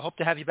year. Hope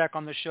to have you back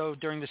on the show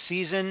during the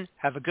season.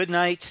 Have a good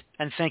night,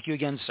 and thank you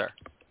again, sir.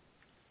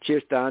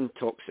 Cheers, Dan.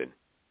 Talk soon.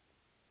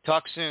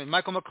 Talk soon.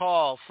 Michael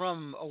McCall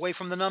from Away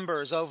from the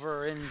Numbers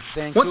over in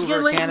Vancouver, Once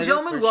again, ladies Canada. And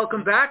gentlemen,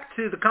 welcome back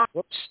to the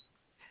Whoops.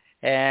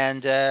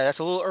 And that's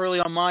a little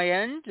early on my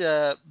end,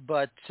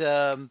 but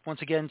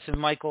once again to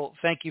Michael,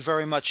 thank you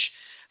very much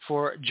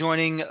for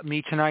joining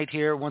me tonight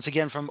here, once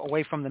again from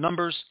Away from the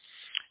Numbers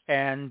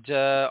and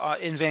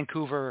in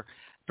Vancouver,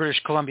 British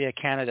Columbia,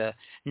 Canada.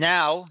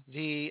 Now,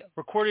 the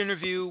recorded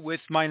interview with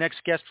my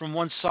next guest from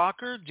One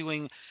Soccer,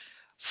 doing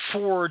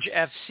Forge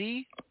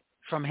FC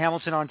from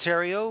Hamilton,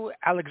 Ontario,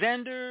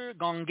 Alexander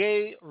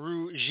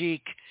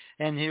Gonge-Rujic,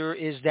 and here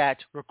is that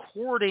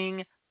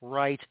recording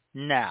right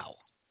now.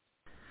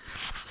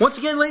 Once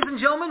again, ladies and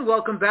gentlemen,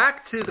 welcome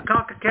back to the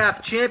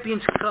CONCACAF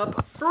Champions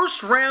Cup first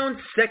round,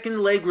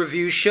 second leg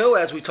review show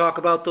as we talk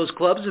about those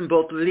clubs in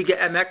both Liga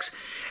MX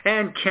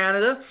and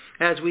Canada,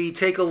 as we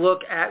take a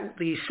look at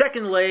the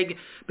second leg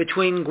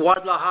between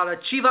Guadalajara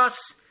Chivas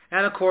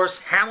and, of course,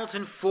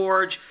 Hamilton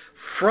Forge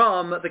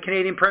from the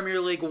Canadian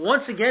Premier League.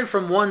 Once again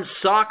from One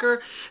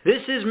Soccer,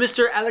 this is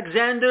Mr.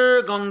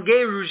 Alexander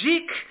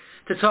Gonge-Rujic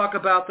to talk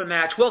about the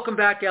match. Welcome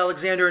back,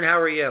 Alexander, and how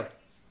are you?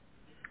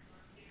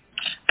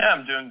 Yeah,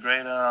 I'm doing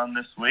great on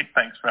this week.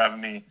 Thanks for having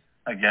me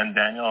again,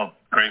 Daniel.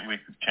 Great week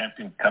of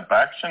Champions Cup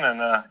action. And,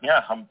 a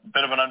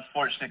bit of an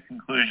unfortunate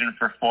conclusion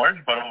for Forge,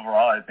 but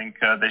overall I think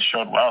they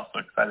showed well,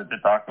 so excited to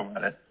talk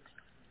about it.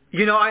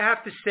 You know, I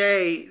have to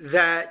say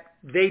that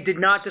they did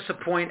not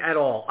disappoint at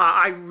all.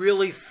 I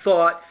really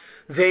thought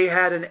they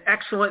had an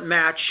excellent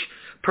match,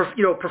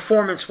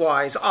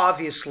 performance-wise,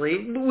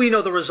 obviously. We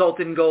know the result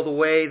didn't go the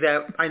way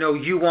that I know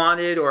you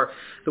wanted or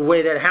the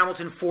way that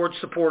Hamilton Forge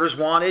supporters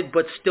wanted,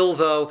 but still,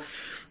 though,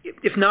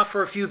 if not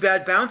for a few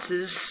bad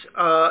bounces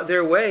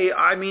their way,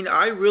 I mean,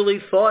 I really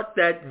thought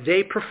that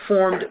they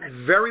performed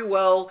very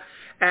well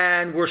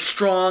and were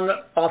strong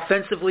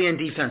offensively and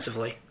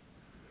defensively.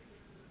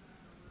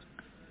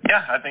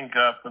 Yeah, I think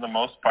for the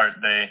most part,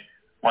 they,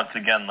 once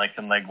again, like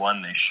in leg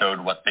one, they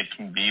showed what they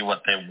can be,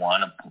 what they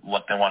want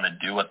to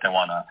do,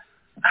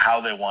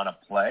 how they want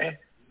to play.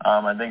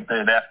 I think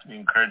they'd have to be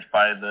encouraged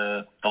by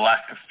the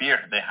lack of fear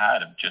they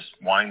had of just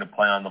wanting to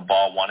play on the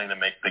ball, wanting to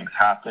make things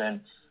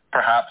happen.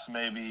 Perhaps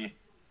maybe,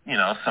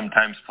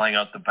 sometimes playing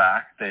out the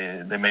back,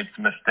 they made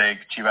some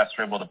mistakes. Chivas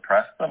were able to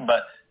press them,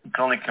 but you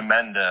can only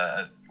commend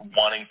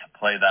wanting to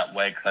play that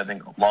way, because I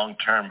think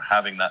long-term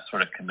having that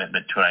sort of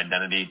commitment to an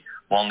identity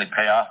will only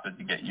pay off as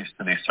you get used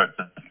to these sorts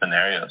of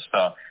scenarios.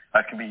 So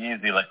that can be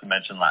easy, like you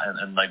mentioned,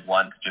 in leg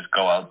one, to just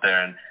go out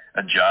there and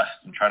adjust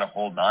and try to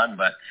hold on.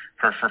 But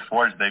for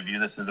Forge, they view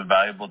this as a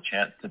valuable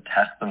chance to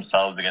test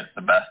themselves against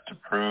the best, to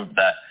prove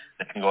that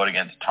they can go out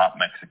against top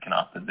Mexican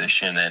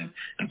opposition and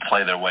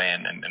play their way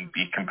and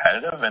be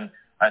competitive. And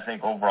I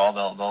think overall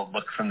they'll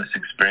look from this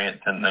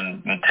experience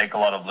and take a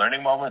lot of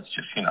learning moments,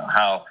 just,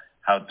 how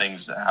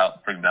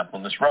for example,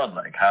 in this road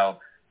leg, how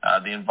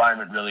the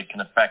environment really can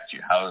affect you,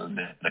 how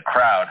the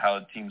crowd, how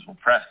teams will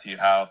press you,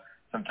 how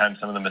sometimes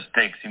some of the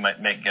mistakes you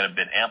might make get a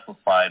bit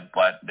amplified,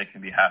 but they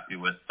can be happy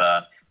with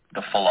the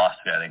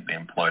philosophy I think they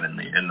employed in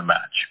the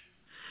match.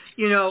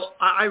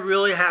 I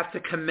really have to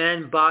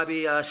commend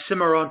Bobby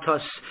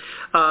Cimarontas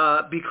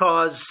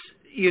because,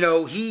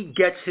 he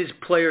gets his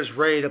players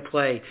ready to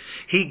play.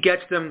 He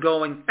gets them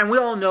going. And we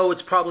all know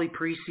it's probably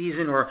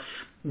preseason or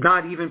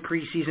not even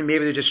preseason. Maybe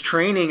they're just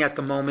training at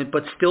the moment.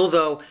 But still,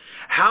 though,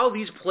 how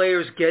these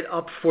players get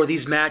up for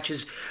these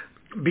matches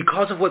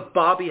because of what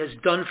Bobby has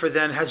done for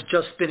them has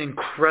just been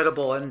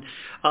incredible. And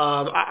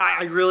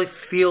I really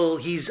feel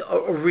he's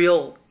a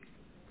real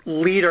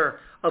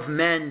leader of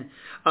men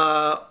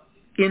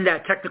in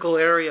that technical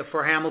area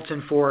for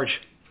Hamilton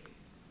Forge.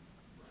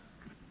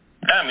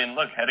 Yeah, I mean,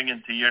 look, heading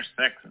into year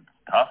 6, it's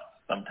tough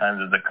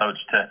sometimes as a coach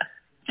to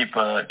keep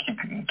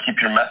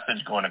your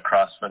message going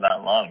across for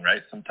that long,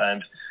 right?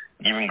 Sometimes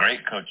even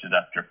great coaches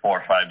after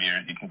 4 or 5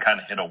 years, you can kind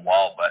of hit a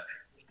wall. But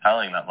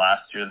telling that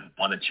last year they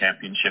won a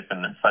championship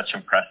in such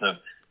impressive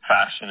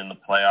fashion in the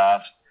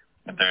playoffs,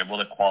 that they're able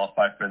to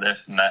qualify for this,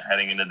 and that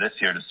heading into this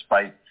year,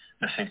 despite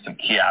missing some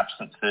key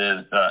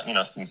absences,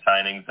 some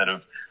signings that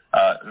have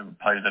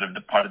players that have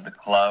departed the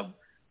club.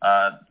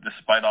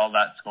 Despite all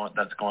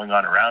that's going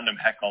on around him,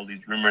 heck, all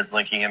these rumors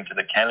linking him to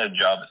the Canada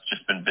job, it's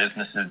just been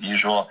business as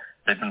usual.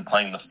 They've been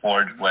playing the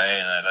Forge way,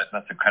 and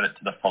that's a credit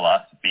to the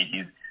philosophy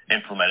he's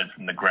implemented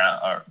from the ground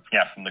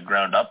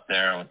up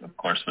there,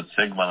 with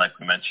Sigma, like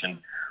we mentioned,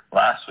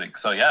 last week.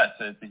 So, yeah,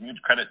 it's a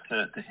huge credit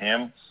to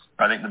him.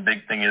 I think the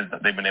big thing is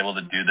that they've been able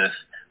to do this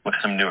with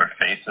some newer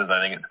faces.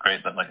 I think it's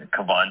great that, like, a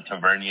Kevon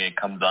Tavernier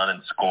comes on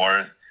and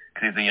scores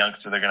because he's a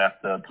youngster they're going to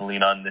have to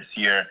lean on this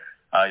year.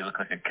 You look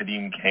like a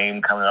Kadeem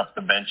Kane coming off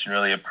the bench and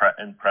really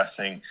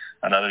impressing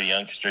another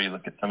youngster. You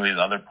look at some of these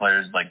other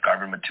players like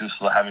Garvin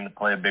Metusala having to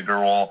play a bigger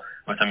role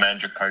with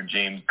Amandra Carr,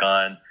 James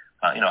Gunn.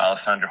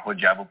 Alessandro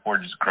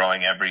Hojabapour just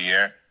growing every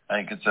year. I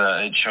think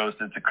it shows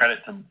it's a credit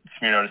to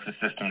Smirnotis'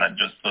 system that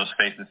just those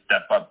faces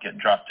step up, get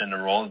dropped into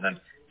roles, and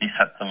he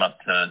sets them up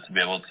to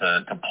be able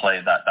to play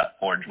that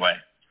Forge way.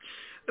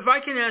 If I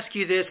can ask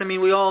you this, I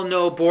mean, we all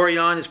know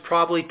Borjan is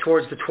probably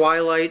towards the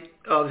twilight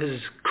of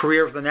his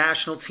career with the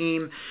national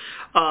team.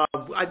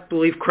 I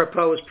believe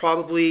Crepeau is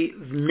probably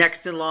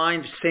next in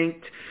line,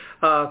 distinct.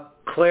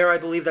 Claire, I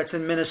believe that's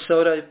in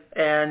Minnesota,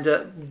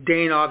 and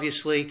Dane,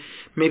 obviously,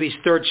 maybe he's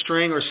third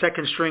string or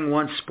second string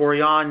once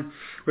Borjan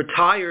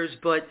retires.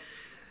 But,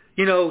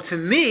 to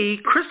me,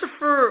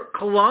 Christopher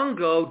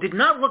Colongo did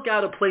not look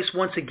out of place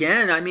once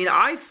again. I mean,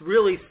 I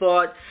really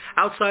thought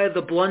outside of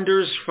the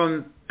blunders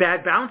from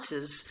bad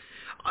bounces,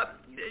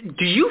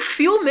 do you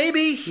feel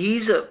maybe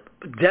he's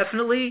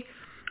definitely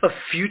a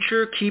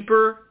future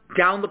keeper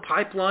down the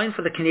pipeline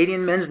for the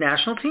Canadian men's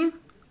national team?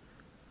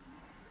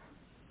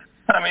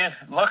 I mean,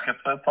 look,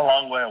 it's a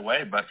long way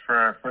away, but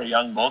for a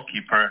young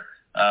goalkeeper,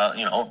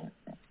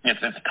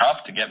 it's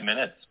tough to get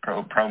minutes,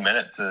 pro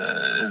minutes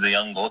as a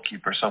young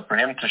goalkeeper. So for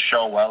him to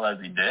show well as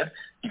he did,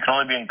 you can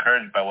only be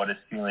encouraged by what his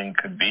ceiling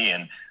could be.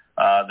 And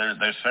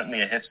there's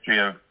certainly a history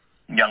of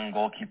young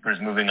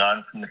goalkeepers moving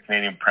on from the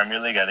Canadian Premier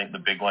League. I think the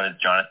big one is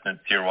Jonathan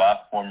Sirois,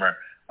 former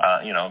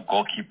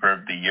goalkeeper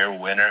of the year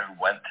winner who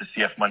went to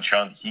CF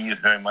Montreal. He is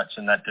very much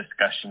in that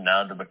discussion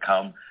now to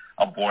become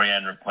a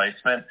Borjan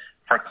replacement.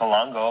 For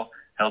Colongo,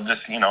 he'll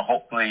just,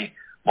 hopefully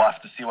we'll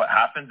have to see what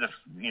happens if,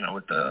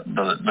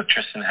 with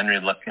Tristan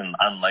Henry looking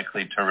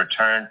unlikely to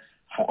return.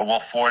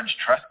 Will Forge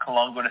trust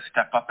Colongo to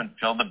step up and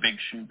fill the big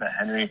shoes that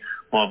Henry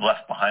will have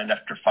left behind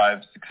after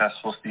 5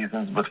 successful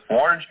seasons with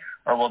Forge,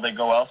 or will they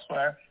go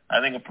elsewhere? I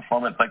think a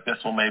performance like this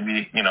will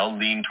maybe,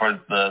 lean towards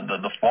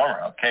the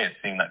former. Okay,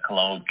 seeing that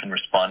Colongo can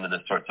respond to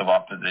this sorts of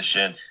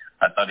opposition.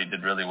 I thought he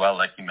did really well.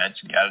 Like you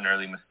mentioned, he had an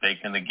early mistake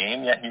in the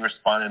game, yet he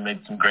responded,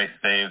 made some great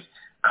saves,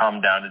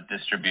 calmed down his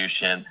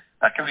distribution.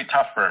 That can be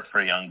tough for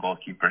a young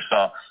goalkeeper.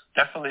 So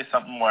definitely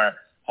something where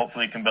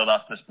hopefully he can build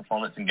off this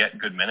performance and get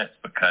good minutes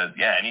because,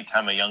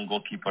 anytime a young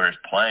goalkeeper is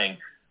playing,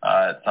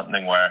 it's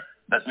something where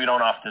that we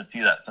don't often see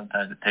that.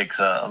 Sometimes it takes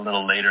a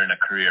little later in a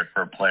career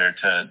for a player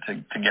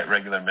to get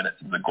regular minutes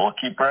as a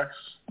goalkeeper.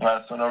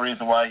 So no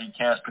reason why he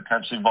can't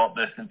potentially vault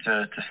this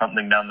into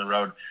something down the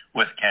road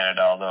with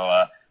Canada,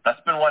 although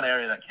that's been one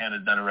area that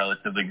Canada's done a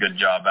relatively good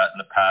job at in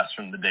the past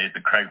from the days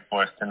of Craig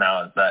Forrest to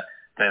now is that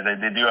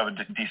they do have a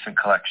decent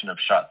collection of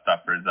shot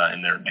stoppers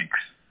in their mix.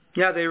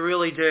 Yeah, they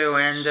really do,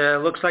 and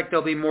it looks like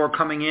there'll be more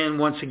coming in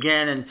once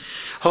again, and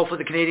hopefully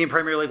the Canadian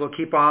Premier League will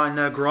keep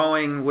on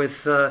growing with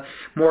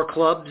more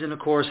clubs and, of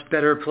course,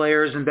 better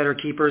players and better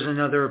keepers and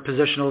other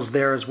positionals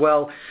there as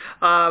well.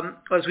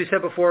 As we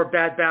said before,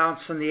 bad bounce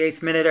in the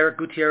 8th minute. Eric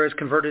Gutierrez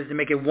converted to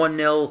make it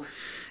 1-0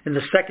 in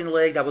the second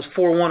leg. That was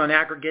 4-1 on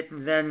aggregate,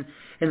 and then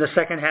in the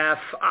second half,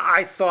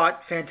 I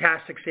thought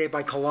fantastic save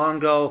by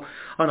Colongo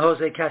on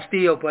Jose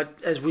Castillo, but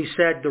as we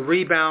said, the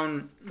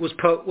rebound was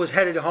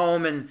headed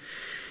home and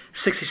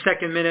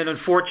 62nd minute,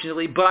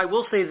 unfortunately. But I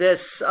will say this,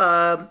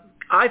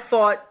 I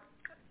thought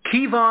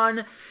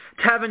Kevon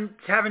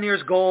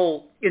Tavernier's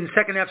goal in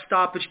second half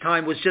stoppage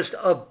time was just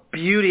a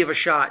beauty of a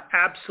shot,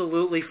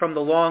 absolutely, from the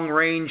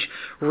long-range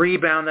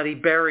rebound that he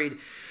buried.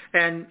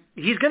 And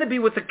he's going to be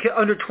with the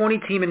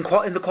under-20 team in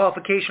the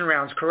qualification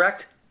rounds,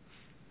 correct?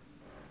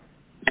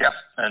 Yes,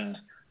 and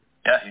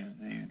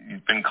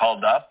he's been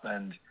called up,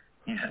 and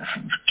he's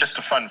just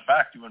a fun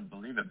fact, you wouldn't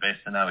believe it based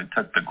on how he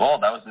took the goal.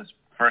 That was his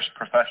first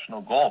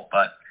professional goal,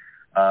 but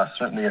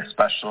certainly a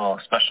special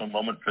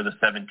moment for the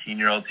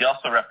 17-year-olds. He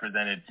also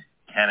represented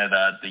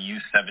Canada at the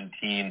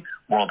U17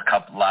 World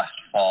Cup last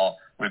fall,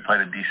 where he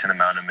played a decent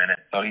amount of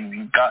minutes. So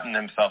he's gotten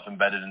himself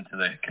embedded into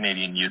the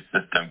Canadian youth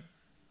system.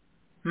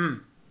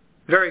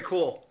 Very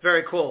cool,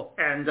 very cool.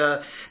 And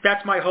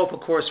that's my hope, of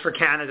course, for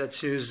Canada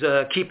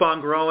to keep on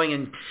growing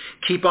and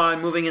keep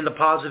on moving in the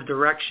positive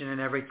direction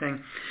and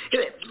everything.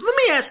 Let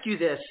me ask you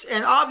this,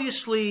 and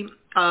obviously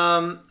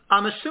I'm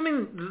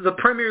assuming the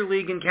Premier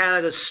League in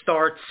Canada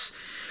starts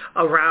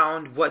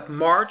around,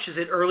 March? Is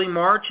it early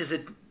March? Is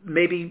it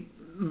maybe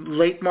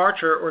late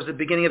March, or is it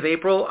beginning of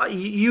April?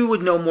 You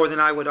would know more than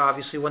I would,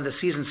 obviously, when the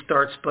season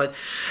starts, but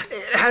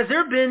has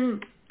there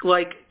been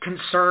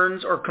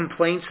concerns or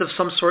complaints of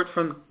some sort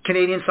from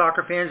Canadian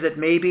soccer fans that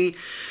maybe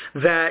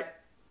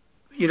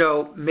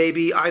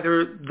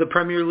either the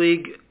Premier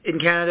League in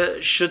Canada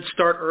should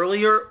start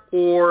earlier,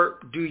 or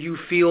do you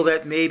feel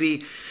that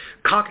maybe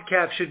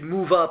CONCACAF should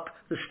move up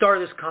the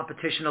start of this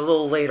competition a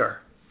little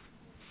later?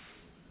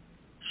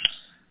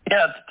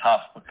 Yeah, it's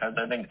tough because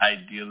I think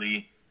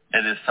ideally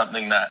it is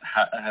something that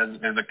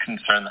is a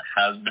concern that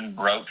has been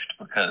broached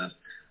because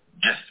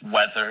just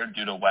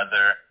due to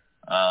weather,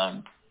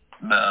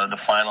 the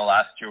final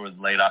last year was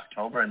late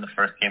October, and the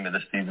first game of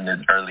the season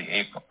is early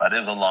April. That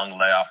is a long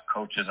layoff.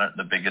 Coaches aren't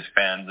the biggest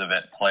fans of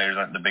it. Players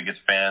aren't the biggest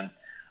fans.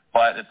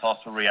 But it's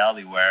also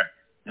reality where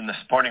in the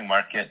sporting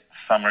market,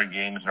 summer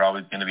games are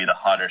always going to be the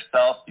hotter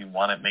stuff. You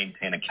want to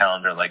maintain a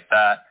calendar like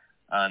that.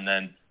 And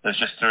then there's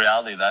just the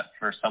reality that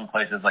for some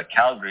places like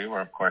Calgary,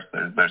 where, of course,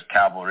 there's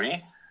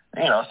cavalry,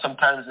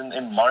 sometimes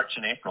in March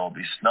and April it'll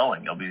be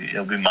snowing. It'll be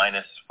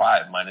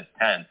 -5,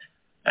 -10.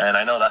 And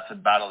I know that's a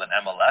battle that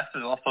MLS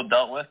has also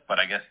dealt with, but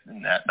I guess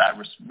in that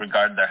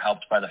regard, they're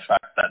helped by the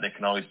fact that they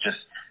can always just,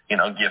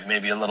 give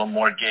maybe a little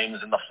more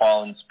games in the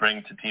fall and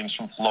spring to teams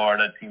from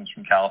Florida, teams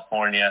from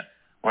California.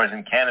 Whereas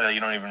in Canada, you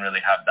don't even really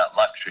have that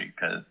luxury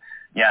because,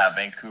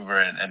 Vancouver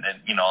and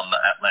on the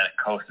Atlantic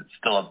coast, it's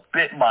still a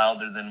bit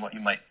milder than what you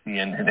might see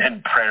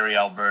in Prairie,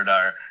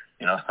 Alberta,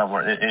 or,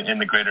 somewhere in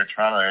the greater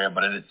Toronto area,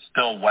 but it's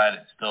still wet.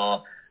 It's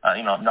still,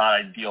 not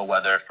ideal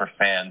weather for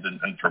fans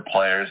and for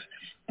players.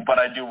 But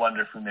I do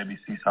wonder if we maybe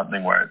see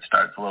something where it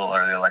starts a little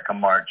earlier, like a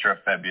March or a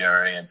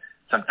February, and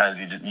sometimes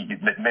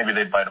maybe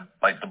they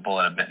bite the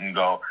bullet a bit and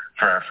go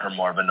for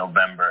more of a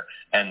November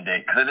end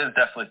date, because it is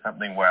definitely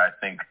something where I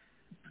think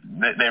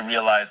they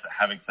realize that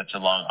having such a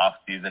long off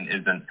season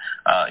isn't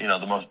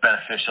the most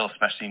beneficial,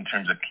 especially in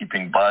terms of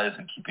keeping buzz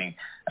and keeping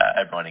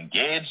everyone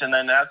engaged. And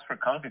then as for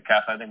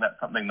CONCACAF, I think that's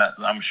something that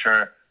I'm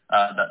sure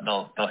that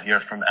they'll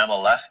hear from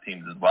MLS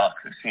teams as well,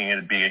 because seeing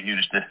it be a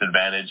huge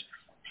disadvantage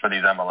for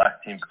these MLS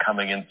teams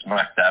coming in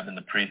smack dab in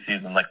the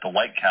preseason like the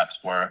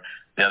Whitecaps were,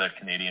 the other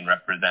Canadian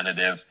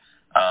representative.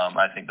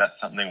 I think that's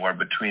something where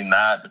between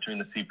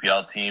the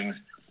CPL teams,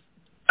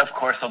 of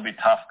course it'll be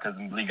tough because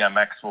Liga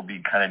MX will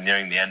be kind of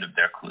nearing the end of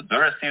their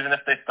Clausura season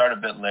if they start a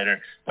bit later,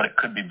 but it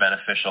could be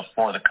beneficial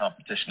for the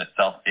competition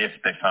itself if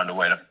they found a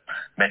way to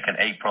make an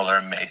April or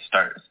a May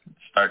start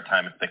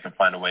time, if they can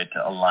find a way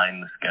to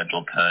align the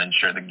schedule to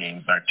ensure the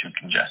games aren't too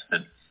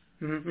congested.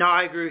 No,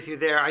 I agree with you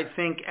there. I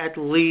think at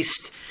least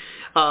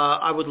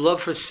I would love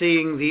for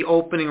seeing the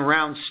opening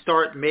round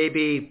start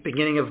maybe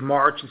beginning of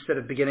March instead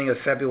of beginning of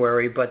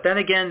February. But then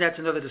again, that's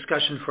another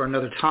discussion for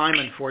another time,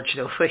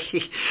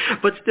 unfortunately.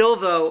 But still,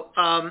 though,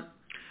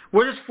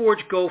 where does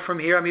Forge go from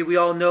here? I mean, we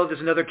all know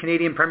there's another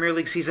Canadian Premier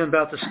League season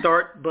about to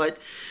start, but,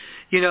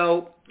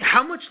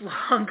 how much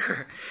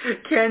longer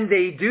can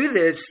they do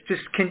this?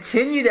 Just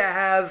continue to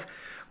have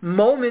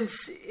moments,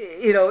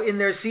 in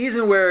their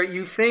season where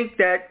you think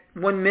that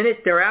 1 minute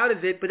they're out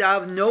of it, but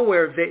out of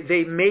nowhere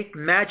they make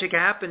magic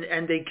happen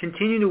and they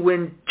continue to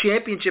win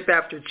championship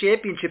after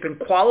championship and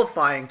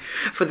qualifying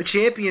for the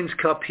Champions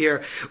Cup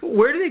here.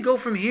 Where do they go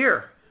from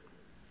here?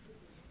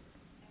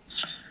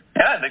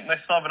 Yeah, I think they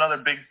still have another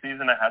big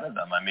season ahead of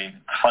them. I mean,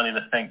 it's funny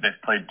to think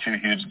they've played 2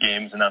 huge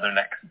games. Another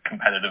next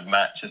competitive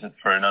match isn't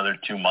for another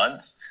 2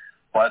 months,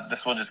 but this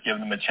will just give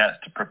them a chance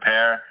to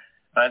prepare.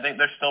 But I think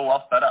they're still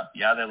well set up.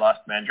 Yeah, they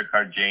lost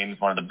Mandrakar James,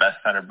 one of the best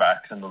center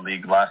backs in the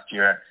league last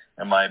year,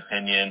 in my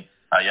opinion.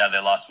 They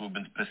lost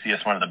Rubens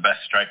Pasillas, one of the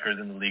best strikers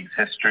in the league's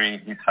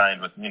history. He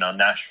signed with,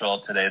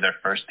 Nashville today, their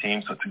first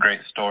team, so it's a great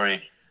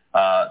story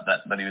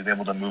that he was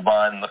able to move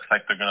on. Looks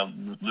like they're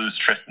going to lose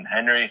Tristan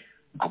Henry,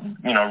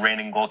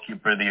 reigning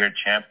goalkeeper of the year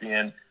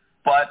champion.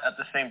 But at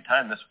the same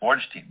time, this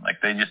Forge team,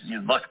 they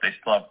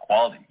still have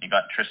quality. You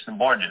got Tristan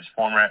Borges,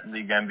 former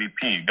league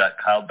MVP. You got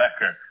Kyle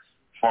Becker,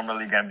 former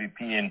league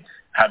MVP, and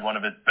had one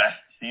of his best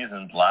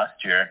seasons last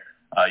year.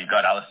 You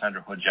got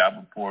Alessandro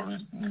Hojabapour,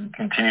 who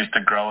continues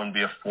to grow and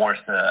be a force,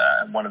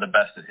 one of the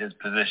best at his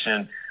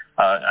position.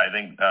 I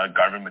think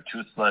Garvin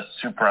Matusola is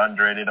super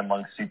underrated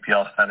among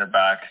CPL center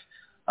backs.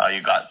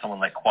 You got someone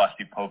like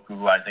Kwasi Poku,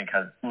 who I think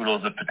has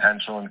oodles of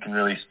potential and can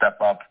really step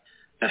up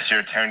this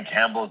year. Taryn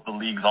Campbell is the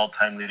league's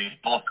all-time leading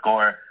goal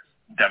scorer.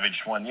 David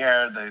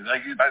Chouanier,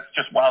 that's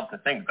just wild to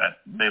think that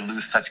they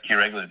lose such key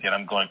regulars. Yet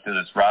I'm going through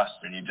this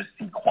roster and you just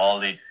see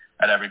quality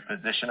at every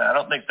position. I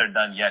don't think they're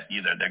done yet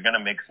either. They're going to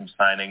make some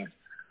signings.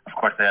 Of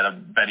course, they had a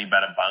Betty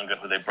Batabanga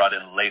who they brought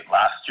in late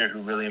last year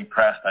who really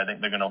impressed. I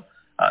think they're going to.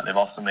 They've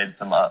also made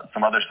some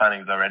other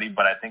signings already,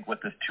 but I think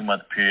with this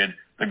 2-month period,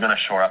 they're going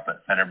to shore up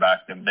at center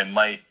back. They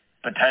might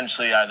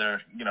potentially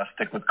either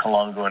stick with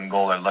Kalongo and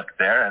goal or look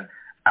there and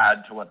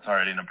add to what's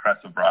already an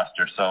impressive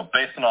roster. So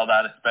based on all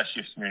that,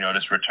 especially if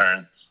Smirniotis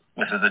returns,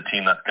 this is a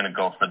team that's going to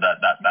go for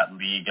that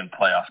league and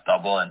playoff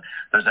double, and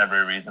there's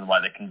every reason why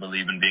they can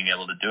believe in being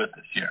able to do it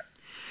this year.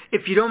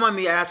 If you don't mind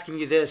me asking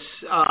you this,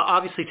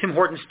 obviously Tim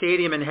Hortons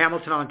Stadium in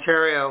Hamilton,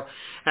 Ontario,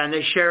 and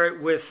they share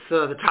it with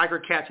the Tiger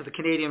Cats of the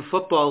Canadian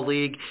Football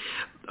League,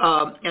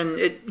 and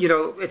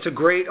it's a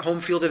great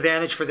home field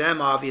advantage for them,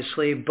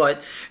 obviously.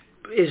 But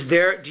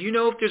do you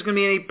know if there's going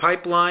to be any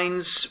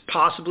pipelines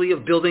possibly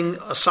of building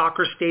a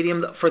soccer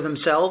stadium for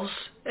themselves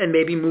and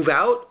maybe move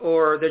out,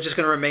 or they're just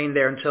going to remain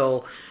there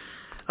until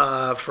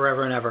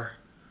forever and ever?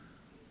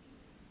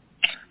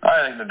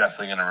 I think they're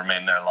definitely going to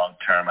remain there long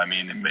term. I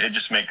mean, it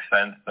just makes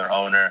sense. Their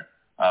owner,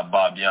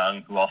 Bob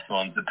Young, who also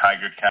owns the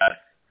Tiger Cats,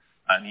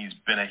 and he's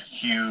been a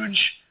huge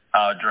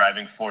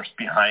driving force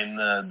behind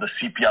the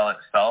CPL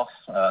itself,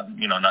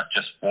 not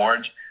just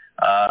Forge.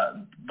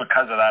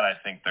 Because of that, I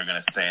think they're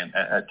going to stay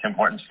at Tim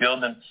Hortons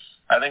Field. And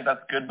I think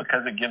that's good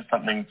because it gives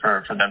something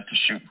for them to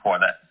shoot for.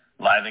 That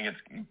I think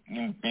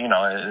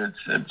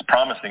it's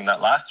promising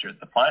that last year at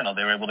the final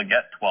they were able to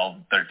get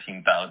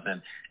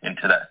 13,000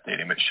 into that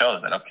stadium. It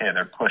shows that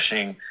they're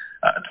pushing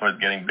towards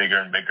getting bigger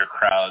and bigger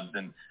crowds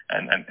and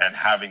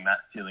having that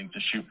ceiling to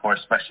shoot for,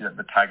 especially that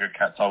the Tiger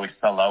Cats always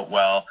sell out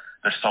well.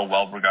 They're so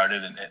well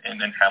regarded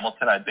in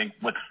Hamilton. I think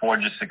with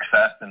Forge's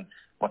success and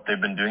what they've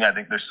been doing, I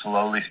think they're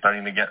slowly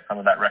starting to get some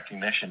of that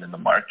recognition in the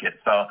market.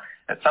 So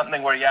it's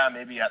something where,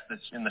 maybe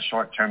in the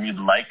short term, you'd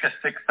like a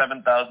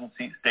 6,000-7,000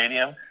 seat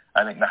stadium.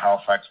 I think the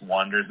Halifax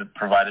Wanderers have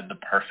provided the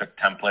perfect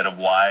template of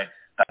why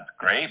that's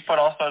great, but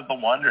also the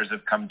Wanderers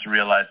have come to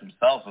realize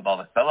themselves with all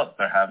the sellouts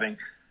they're having,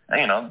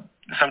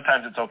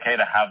 sometimes it's okay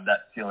to have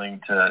that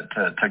ceiling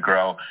to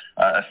grow,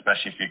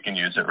 especially if you can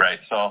use it right.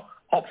 So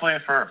hopefully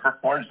for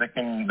Forge, there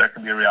can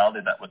be a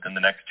reality that within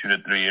the next 2 to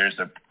 3 years,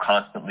 they're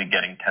constantly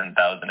getting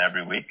 10,000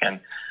 every week,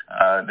 and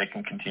they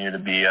can continue to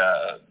be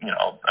a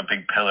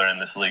big pillar in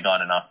this league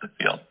on and off the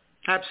field.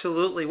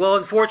 Absolutely. Well,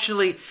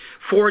 unfortunately,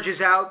 Forge is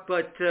out,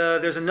 but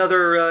there's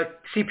another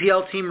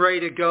CPL team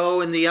ready to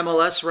go in the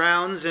MLS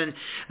rounds, and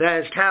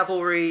that is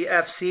Cavalry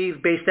FC,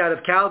 based out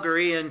of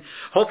Calgary, and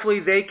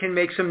hopefully they can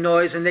make some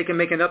noise and they can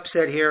make an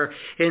upset here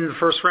in the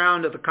first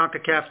round of the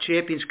CONCACAF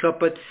Champions Cup.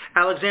 But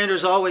Alexander,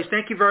 as always,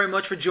 thank you very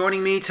much for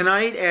joining me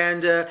tonight,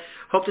 and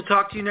hope to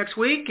talk to you next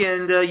week,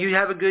 and you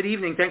have a good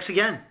evening. Thanks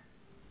again.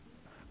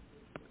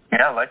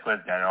 Yeah, likewise,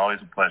 Dan. Always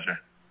a pleasure.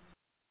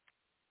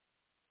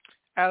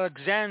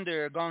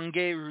 Alexander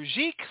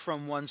Gongue-Ruzic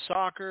from One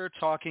Soccer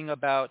talking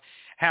about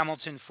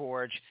Hamilton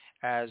Forge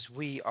as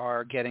we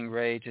are getting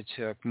ready to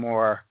talk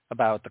more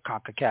about the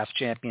CONCACAF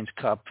Champions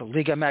Cup, the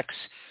Liga MX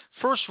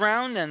first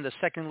round and the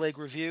second leg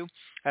review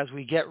as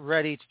we get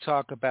ready to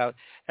talk about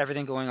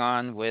everything going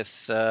on with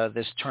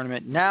this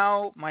tournament.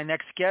 Now, my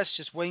next guest,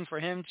 just waiting for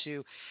him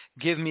to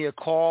give me a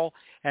call,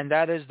 and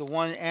that is the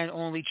one and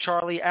only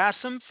Charlie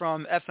Assam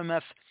from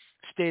FMF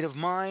State of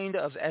Mind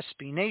of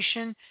SB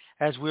Nation,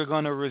 as we're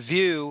going to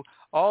review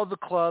all the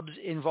clubs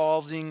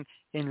involved in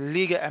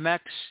Liga MX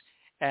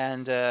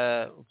and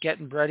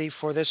getting ready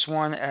for this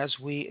one as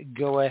we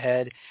go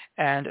ahead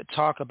and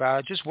talk about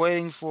it. Just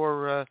waiting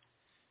for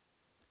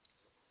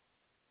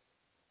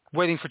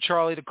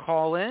Charlie to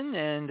call in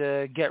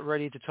and get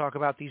ready to talk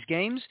about these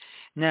games.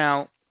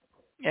 Now,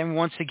 and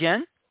once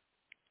again,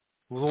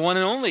 the one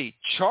and only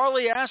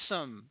Charlie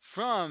Assam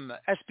from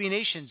SB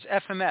Nation's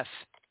FMF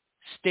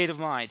State of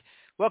Mind.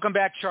 Welcome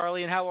back,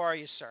 Charlie, and how are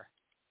you, sir?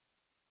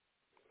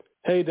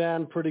 Hey,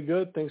 Dan, pretty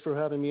good. Thanks for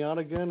having me on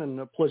again, and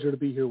a pleasure to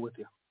be here with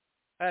you.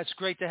 It's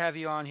great to have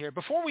you on here.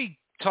 Before we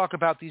talk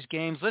about these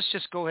games, let's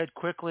just go ahead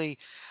quickly.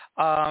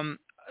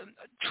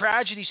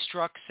 Tragedy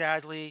struck,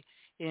 sadly,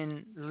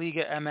 in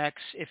Liga MX.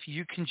 If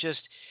you can just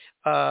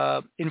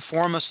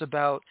inform us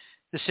about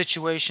the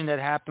situation that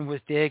happened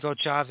with Diego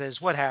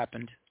Chavez. What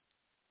happened?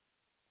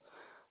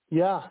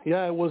 Yeah,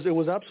 it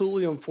was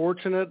absolutely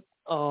unfortunate.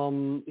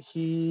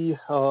 He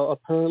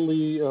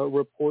apparently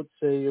reports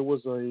say it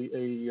was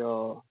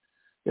a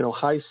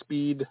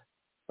high-speed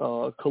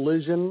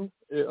collision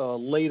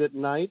late at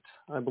night,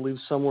 I believe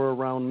somewhere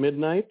around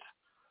midnight.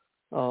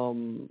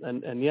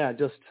 And yeah,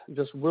 just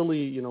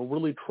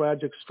really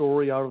tragic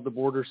story out of the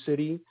border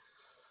city.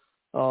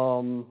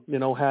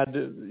 Had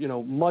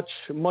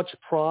much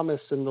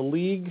promise in the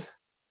league.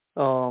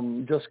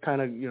 Just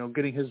kind of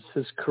getting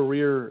his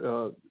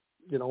career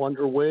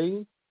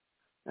underway.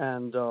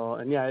 And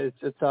yeah,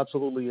 it's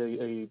absolutely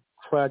a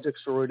tragic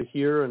story to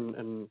hear,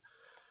 and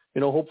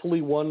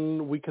hopefully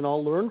one we can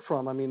all learn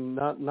from. I mean,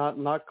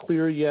 not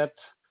clear yet,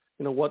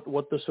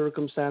 what the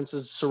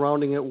circumstances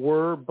surrounding it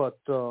were, but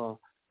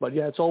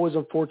yeah, it's always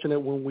unfortunate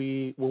when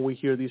we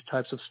hear these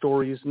types of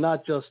stories,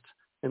 not just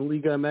in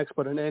Liga MX,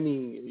 but in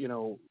any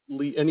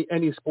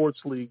any sports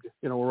league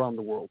around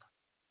the world.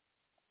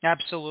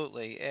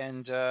 Absolutely,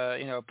 and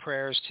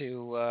prayers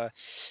to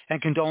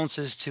and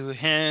condolences to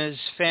his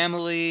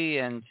family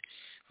and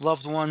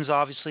loved ones,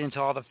 obviously, and to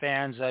all the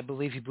fans. I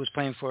believe he was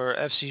playing for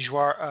FC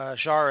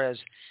Juarez,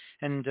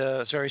 and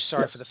very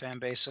sorry for the fan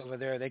base over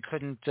there. They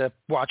couldn't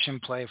watch him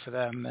play for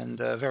them, and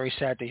very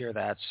sad to hear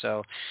that.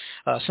 So,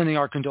 sending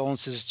our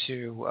condolences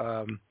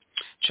to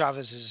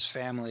Chavez's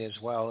family as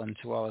well, and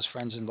to all his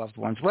friends and loved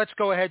ones. Let's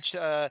go ahead,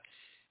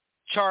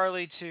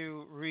 Charlie,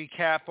 to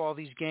recap all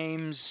these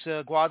games.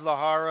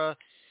 Guadalajara,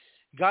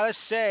 gotta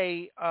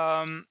say,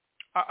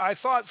 I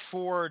thought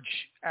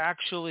Forge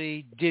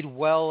actually did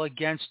well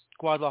against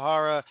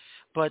Guadalajara,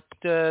 but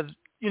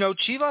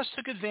Chivas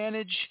took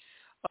advantage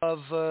of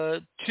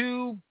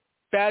two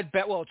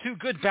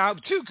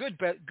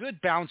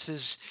good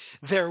bounces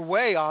their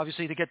way,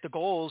 obviously, to get the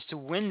goals to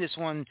win this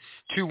one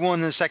 2-1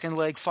 in the second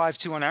leg,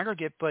 5-2 on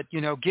aggregate. But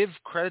give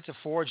credit to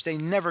Forge; they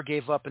never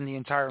gave up in the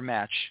entire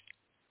match.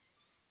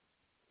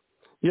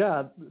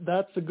 Yeah,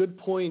 that's a good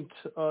point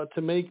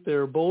to make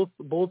there. Both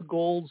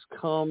goals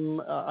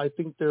come, I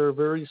think they're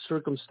very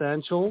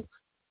circumstantial.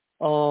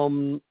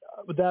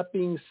 With that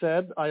being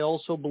said, I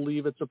also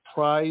believe it's a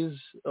prize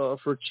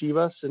for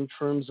Chivas in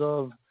terms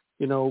of,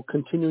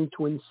 continuing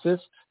to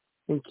insist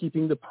in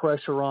keeping the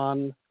pressure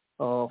on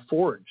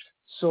Forge.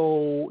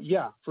 So,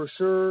 yeah, for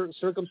sure,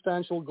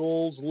 circumstantial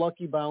goals,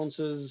 lucky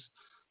bounces.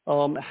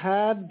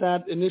 Had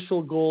that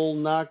initial goal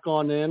not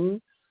gone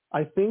in,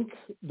 I think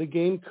the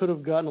game could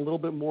have gotten a little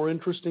bit more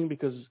interesting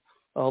because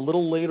a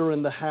little later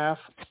in the half,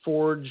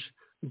 Forge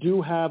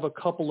do have a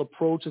couple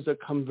approaches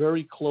that come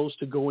very close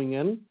to going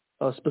in,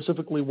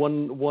 specifically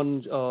one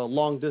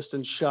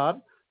long-distance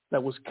shot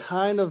that was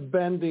kind of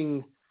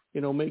bending,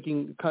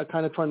 making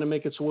kind of trying to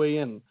make its way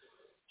in.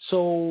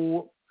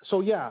 So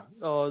yeah,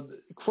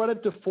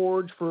 credit to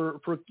Forge for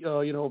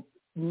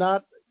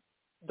not.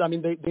 I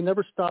mean, they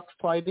never stopped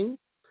fighting.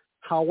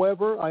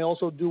 However, I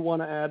also do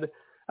want to add,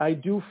 I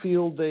do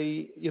feel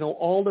they,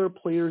 all their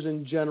players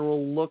in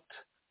general looked,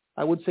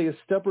 I would say, a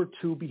step or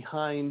two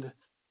behind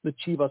the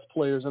Chivas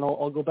players. And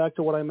I'll go back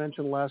to what I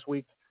mentioned last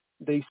week.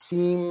 They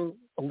seem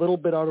a little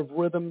bit out of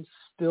rhythm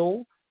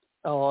still.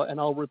 And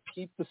I'll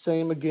repeat the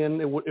same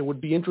again. It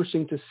would be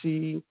interesting to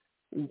see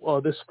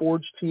this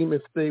Forge team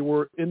if they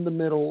were in the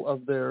middle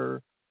of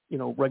their,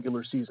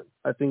 regular season.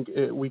 I think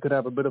we could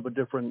have a bit of a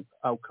different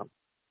outcome.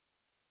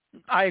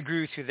 I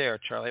agree with you there,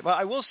 Charlie. Well,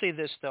 I will say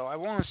this, though. I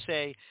want to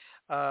say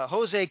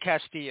Jose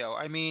Castillo.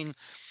 I mean,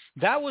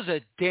 that was a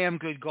damn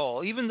good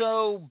goal, even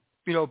though,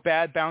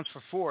 bad bounce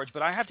for Forge.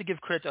 But I have to give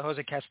credit to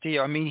Jose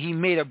Castillo. I mean, he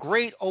made a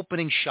great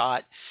opening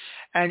shot.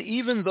 And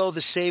even though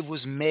the save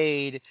was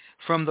made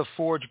from the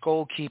Forge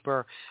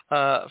goalkeeper,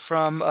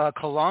 from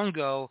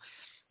Colongo,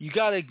 you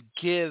got to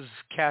give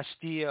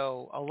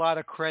Castillo a lot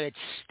of credit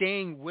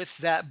staying with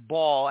that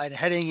ball and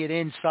heading it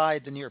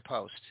inside the near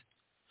post.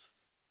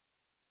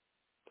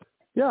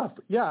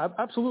 Yeah,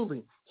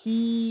 absolutely.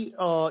 He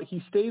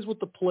stays with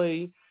the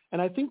play,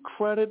 and I think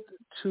credit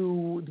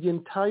to the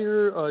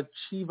entire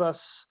Chivas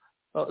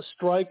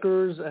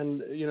strikers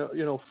and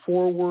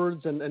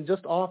forwards and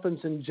just offense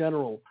in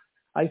general.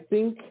 I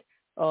think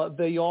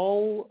they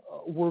all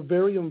were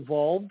very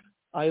involved.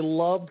 I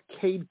loved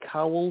Cade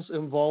Cowell's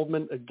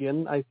involvement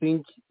again. I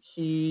think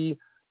he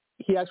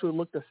actually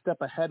looked a step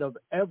ahead of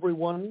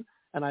everyone,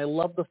 and I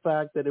love the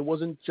fact that it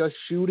wasn't just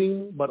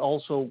shooting but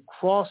also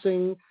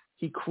crossing.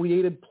 He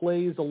created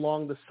plays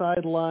along the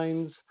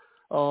sidelines,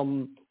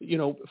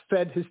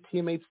 fed his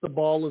teammates the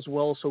ball as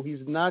well. So he's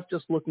not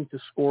just looking to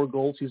score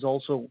goals. He's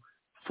also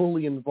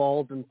fully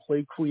involved in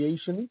play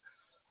creation.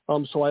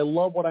 So I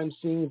love what I'm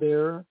seeing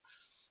there.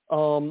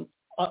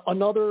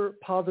 Another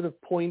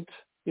positive point,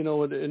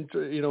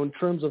 in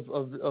terms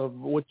of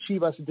what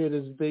Chivas did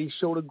is they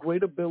showed a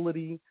great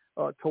ability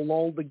to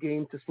lull the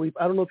game to sleep.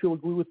 I don't know if you'll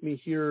agree with me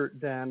here,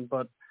 Dan,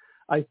 but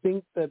I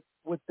think that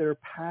with their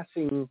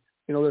passing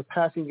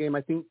game,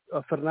 I think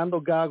Fernando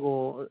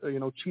Gago,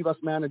 Chivas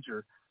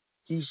manager,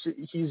 he's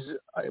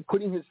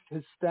putting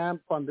his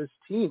stamp on this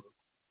team,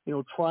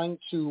 trying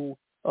to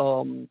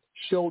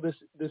show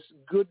this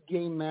good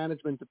game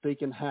management that they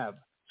can have.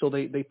 So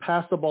they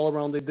pass the ball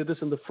around. They did this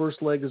in the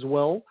first leg as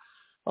well,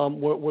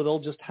 where they'll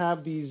just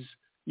have these,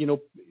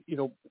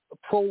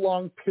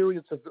 prolonged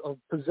periods of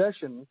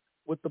possession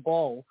with the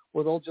ball,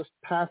 where they'll just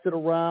pass it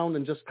around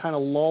and just kind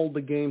of lull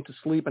the game to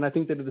sleep. And I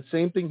think they did the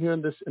same thing here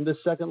in this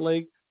second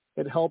leg.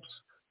 It helps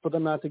for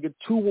them not to get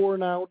too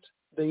worn out.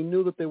 They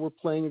knew that they were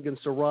playing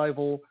against a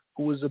rival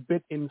who was a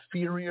bit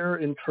inferior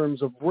in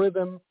terms of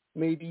rhythm,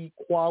 maybe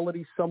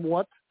quality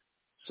somewhat.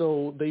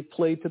 So they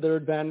played to their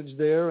advantage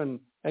there. And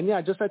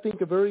yeah, just I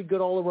think a very good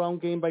all-around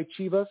game by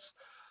Chivas.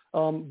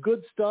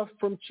 Good stuff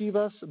from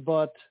Chivas,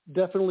 but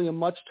definitely a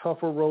much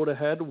tougher road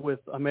ahead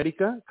with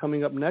America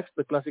coming up next,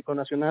 the Clásico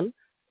Nacional.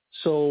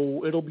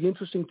 So it'll be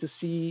interesting to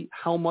see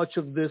how much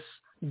of this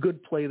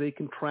good play they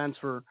can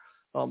transfer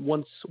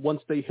once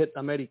they hit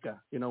America,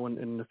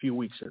 in a few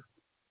weeks here.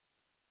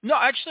 No,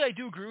 actually, I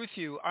do agree with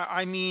you.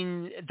 I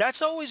mean,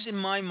 that's always in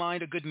my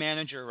mind a good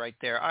manager right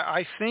there.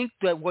 I think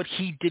that what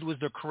he did was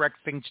the correct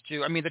thing to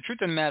do. I mean, the truth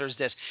of the matter is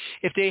this: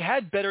 if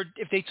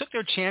they took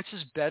their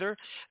chances better,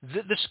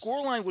 the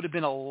scoreline would have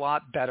been a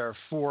lot better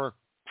for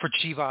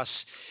Chivas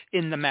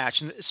in the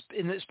match,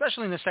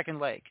 especially in the second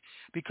leg,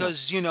 because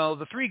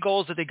the 3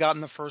 goals that they got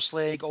in the first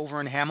leg over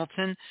in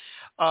Hamilton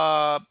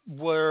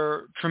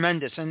were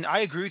tremendous. And I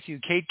agree with you.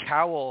 Cade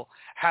Cowell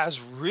has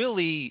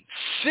really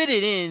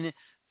fitted in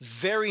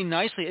very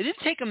nicely. It didn't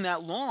take him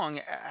that long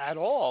at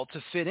all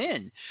to fit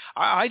in.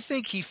 I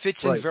think he fits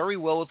in very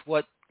well with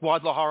what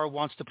Guadalajara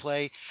wants to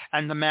play,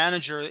 and the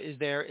manager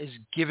is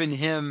giving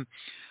him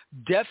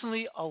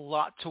definitely a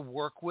lot to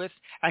work with,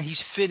 and he's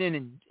fit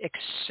in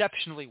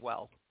exceptionally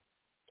well.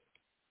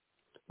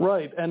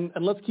 Right, and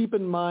let's keep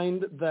in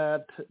mind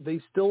that they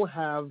still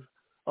have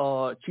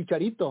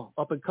Chicharito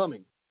up and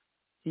coming.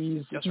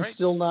 He's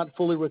still not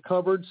fully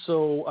recovered,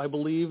 so I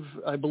believe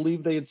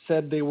they had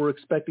said they were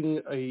expecting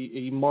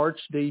a March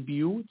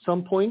debut at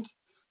some point.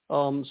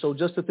 So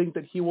just to think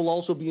that he will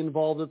also be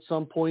involved at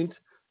some point,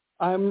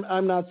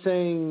 I'm not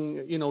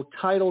saying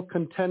title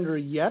contender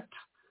yet,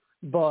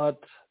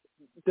 but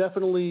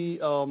definitely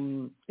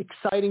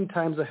exciting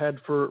times ahead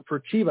for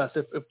Chivas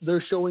if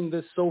they're showing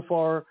this so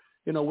far.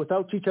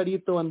 Without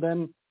Chicharito, and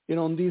then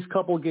in these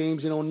couple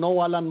games,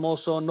 no Alan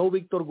Mozo, no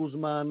Victor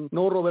Guzman,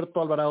 no Roberto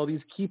Alvarado,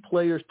 these key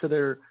players to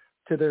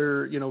to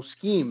their,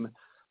 scheme.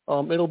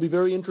 It'll be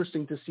very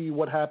interesting to see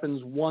what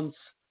happens once,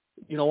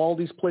 all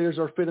these players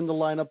are fit in the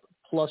lineup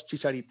plus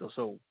Chicharito.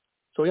 So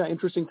yeah,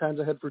 interesting times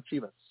ahead for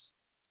Chivas.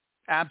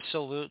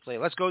 Absolutely.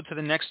 Let's go to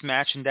the next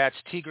match, and that's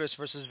Tigres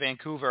versus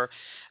Vancouver,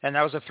 and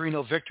that was a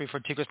 3-0 victory for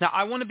Tigres. Now,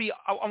 I want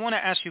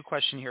to ask you a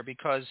question here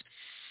because,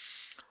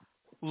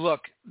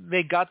 look,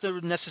 they got the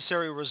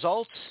necessary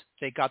results,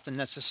 they got the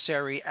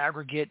necessary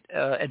aggregate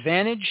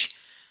advantage,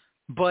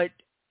 but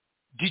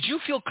did you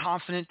feel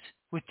confident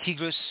with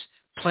Tigres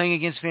playing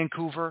against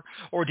Vancouver,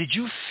 or did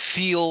you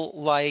feel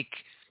like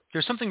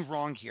there's something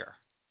wrong here?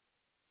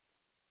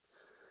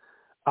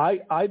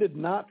 I did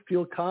not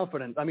feel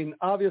confident. I mean,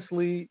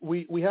 obviously,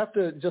 we have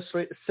to just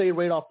say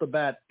right off the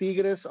bat,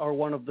 Tigres are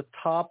one of the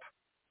top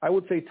 3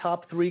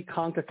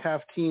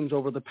 CONCACAF teams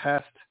over the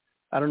past,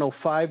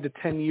 5 to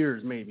 10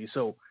 years maybe.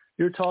 So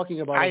you're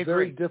talking about a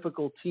very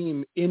difficult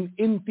team in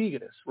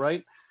Tigres,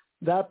 right?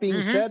 That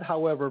being said,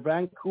 however,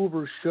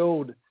 Vancouver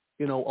showed,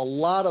 a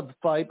lot of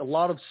fight, a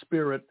lot of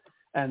spirit,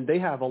 and they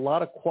have a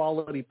lot of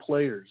quality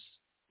players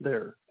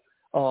there.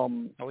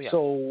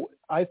 So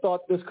I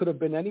thought this could have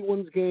been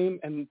anyone's game.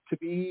 And to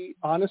be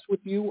honest with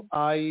you,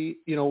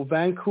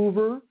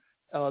 Vancouver,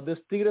 this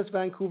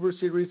Tigres-Vancouver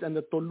series and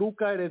the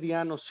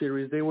Toluca-Herediano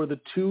series, they were the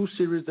 2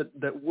 series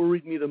that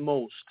worried me the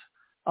most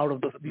out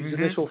of these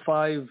initial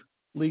 5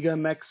 Liga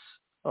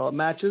MX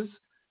matches.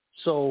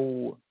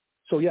 So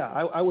yeah,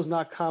 I was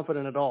not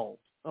confident at all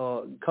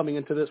coming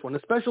into this one,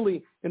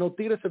 especially,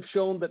 Tigres have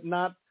shown that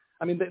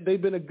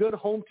they've been a good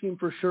home team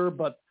for sure,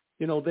 but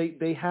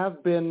they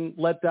have been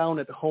let down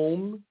at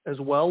home as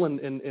well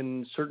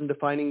in certain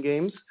defining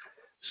games.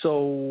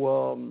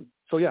 So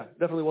yeah,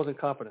 definitely wasn't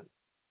confident.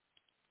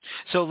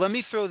 So let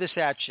me throw this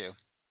at you.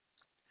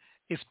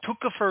 If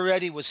Tuca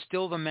Ferretti was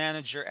still the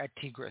manager at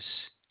Tigres,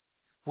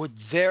 would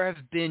there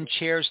have been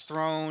chairs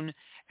thrown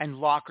and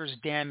lockers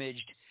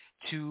damaged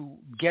to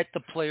get the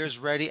players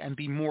ready and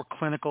be more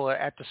clinical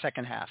at the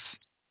second half?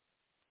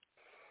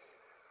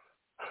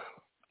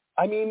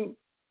 I mean,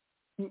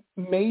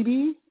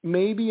 maybe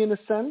in a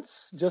sense,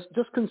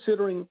 just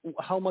considering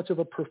how much of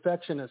a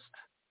perfectionist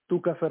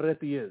Tuca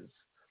Ferretti is.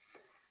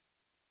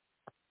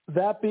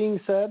 That being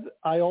said,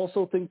 I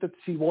also think that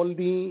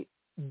Siboldi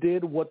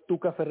did what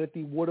Tuca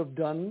Ferretti would have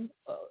done,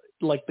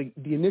 like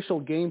the initial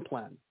game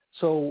plan.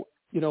 So,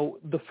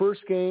 the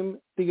first game,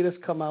 Tigres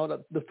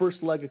the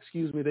first leg,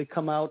 they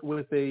come out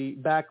with a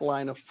back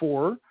line of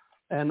 4,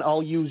 and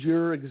I'll use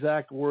your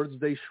exact words,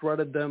 they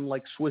shredded them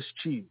like Swiss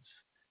cheese.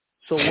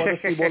 So what does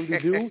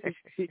Siboldi do?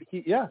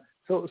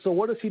 So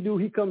what does he do?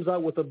 He comes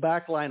out with a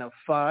back line of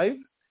 5.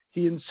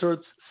 He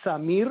inserts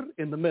Samir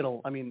in the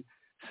middle. I mean,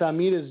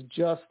 Samir is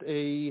just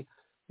a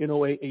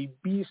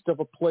beast of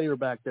a player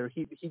back there.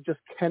 He just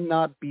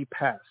cannot be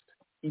passed.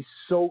 He's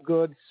so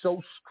good,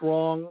 so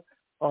strong.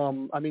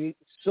 It's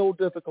so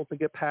difficult to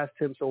get past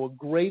him. So a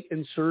great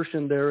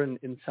insertion there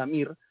in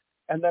Samir.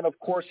 And then, of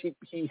course,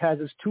 he has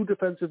his 2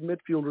 defensive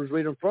midfielders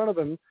right in front of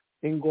him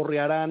in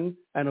Gorriarán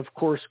and, of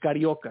course,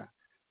 Carioca.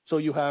 So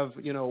you have,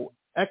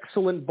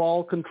 excellent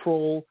ball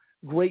control,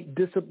 great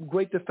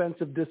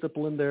defensive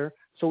discipline there.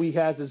 So he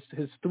has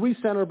his 3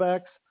 center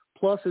backs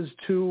plus his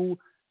 2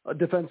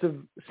 defensive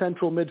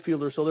central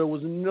midfielders. So there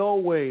was no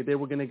way they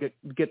were going to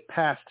get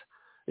past,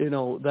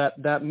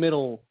 that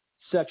middle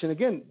section.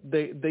 Again,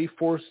 they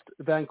forced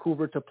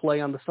Vancouver to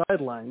play on the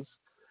sidelines,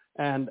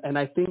 and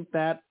I think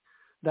that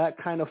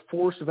kind of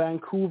forced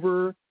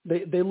Vancouver.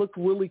 They looked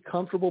really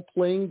comfortable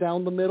playing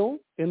down the middle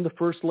in the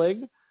first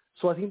leg.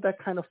 So I think that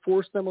kind of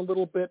forced them a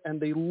little bit, and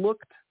they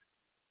looked.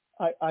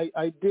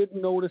 I did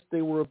notice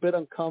they were a bit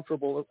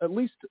uncomfortable, at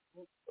least,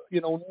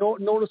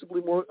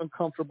 noticeably more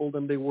uncomfortable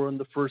than they were in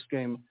the first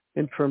game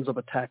in terms of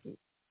attacking.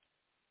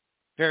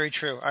 Very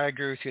true. I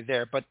agree with you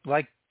there. But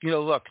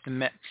look,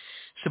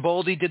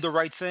 Siboldi did the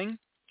right thing.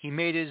 He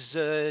made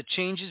his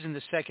changes in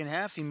the second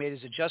half. He made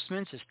his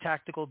adjustments, his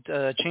tactical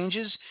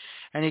changes,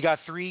 and he got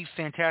 3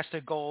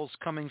 fantastic goals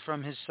coming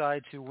from his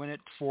side to win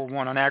it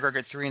 4-1 on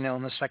aggregate 3-0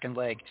 in the second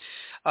leg.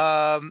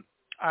 Club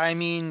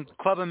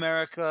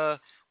America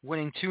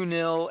winning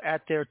 2-0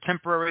 at their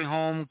temporary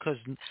home, because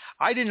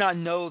I did not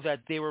know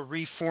that they were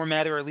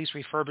reformatting or at least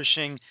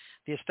refurbishing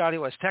the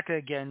Estadio Azteca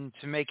again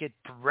to make it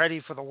ready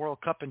for the World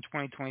Cup in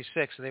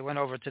 2026. So they went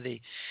over to the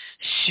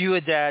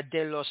Ciudad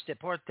de los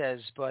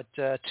Deportes, but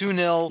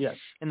 2-0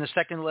 in the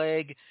second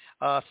leg,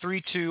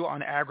 3-2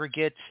 on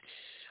aggregate.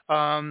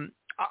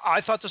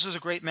 I thought this was a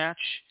great match.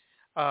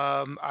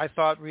 I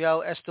thought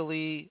Real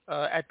Estelí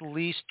at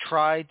least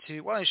tried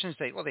to. Well, I shouldn't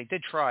say. Well, they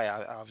did try.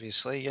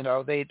 Obviously,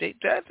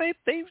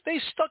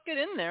 they stuck it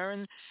in there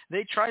and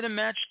they tried to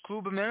match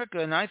Club America.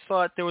 And I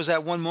thought there was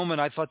that one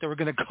moment I thought they were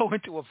going to go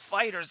into a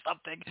fight or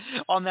something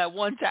on that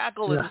one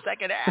tackle in the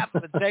second half.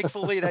 But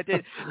thankfully, that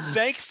did.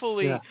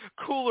 Thankfully,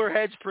 cooler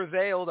heads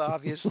prevailed.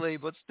 Obviously,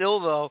 but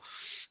still, though,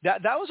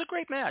 that was a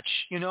great match.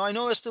 I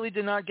know Estelí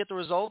did not get the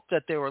result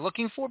that they were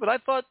looking for, but I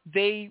thought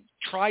they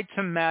tried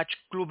to match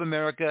Club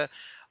America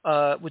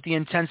with the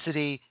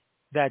intensity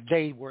that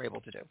they were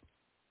able to do.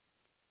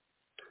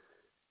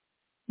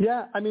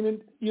 Yeah, I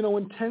mean,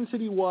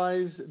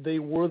 intensity-wise, they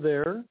were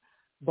there,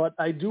 but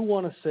I do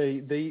want to say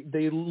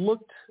they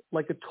looked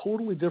like a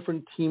totally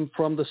different team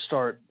from the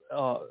start.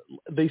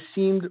 They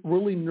seemed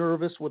really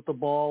nervous with the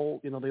ball.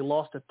 They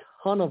lost a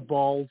ton of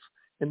balls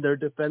in their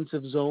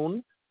defensive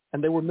zone,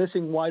 and they were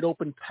missing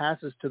wide-open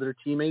passes to their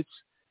teammates.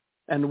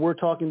 And we're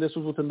talking this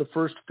was within the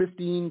first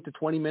 15 to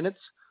 20 minutes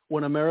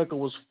when America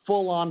was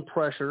full-on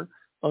pressure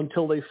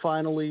until they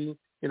finally,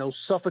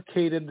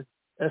 suffocated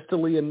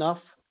Esteli enough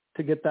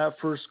to get that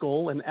first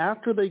goal. And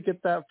after they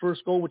get that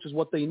first goal, which is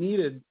what they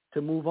needed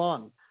to move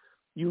on,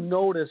 you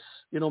notice,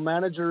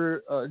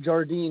 manager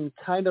Jardine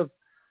kind of,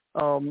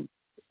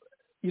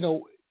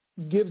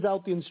 gives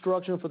out the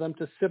instruction for them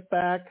to sit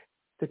back,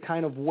 to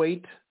kind of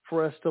wait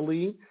for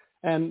Esteli,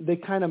 and they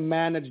kind of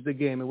managed the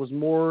game. It was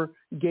more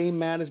game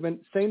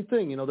management. Same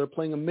thing, they're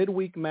playing a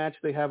midweek match.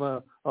 They have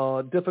a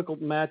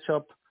difficult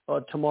matchup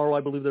tomorrow.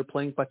 I believe they're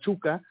playing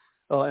Pachuca.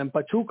 And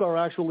Pachuca are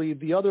actually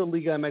the other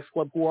Liga MX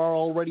club who are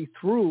already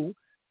through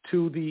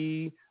to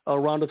the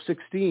round of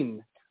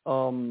 16,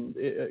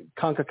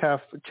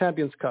 CONCACAF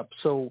Champions Cup.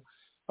 So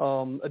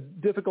a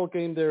difficult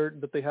game there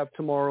that they have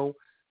tomorrow.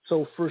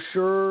 So for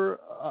sure,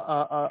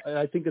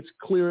 I think it's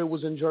clear it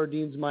was in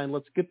Jardine's mind.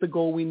 Let's get the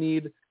goal we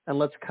need, and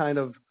let's kind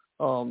of,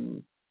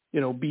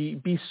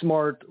 be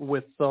smart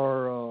with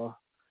our,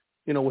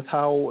 with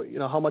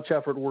how much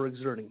effort we're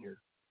exerting here.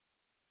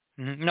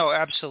 No,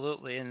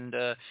 absolutely. And,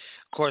 of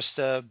course,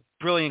 the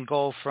brilliant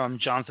goal from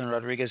Jonathan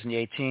Rodriguez in the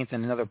 18th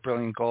and another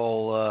brilliant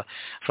goal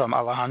from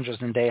Alejandro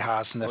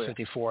Zendejas in the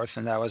 54th,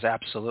 and that was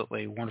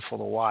absolutely wonderful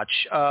to watch.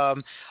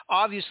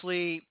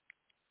 Obviously,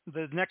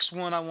 the next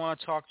one I want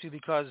to talk to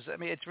because,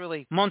 it's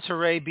really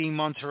Monterrey being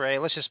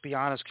Monterrey. Let's just be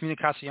honest.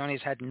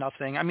 Comunicaciones had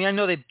nothing. I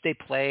know they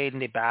played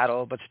and they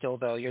battled, but still,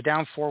 though, you're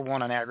down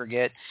 4-1 on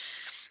aggregate.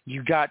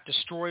 You got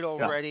destroyed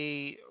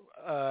already,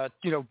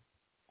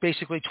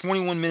 basically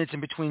 21 minutes in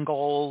between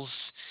goals.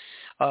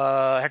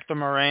 Hector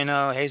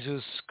Moreno,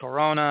 Jesus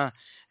Corona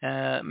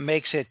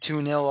makes it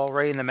 2-0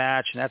 already in the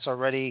match, and that's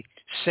already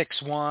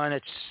 6-1.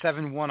 It's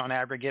 7-1 on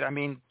aggregate.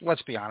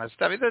 Let's be honest.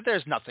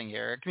 There's nothing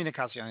here.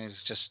 Comunicaciones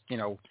just,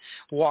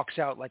 walks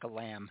out like a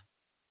lamb.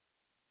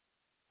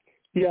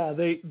 Yeah,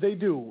 they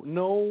do.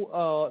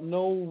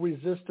 No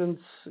resistance,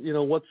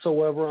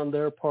 whatsoever on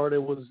their part.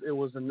 It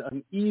was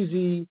an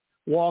easy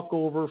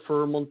walkover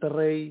for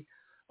Monterrey.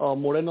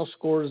 Moreno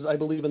scores, I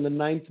believe, in the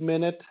 9th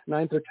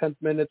or 10th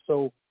minute.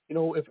 So,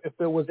 if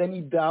there was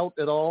any doubt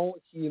at all,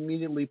 he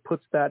immediately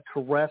puts that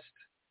to rest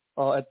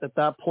at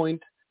that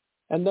point.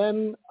 And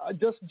then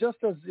just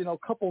as, a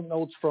couple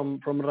notes from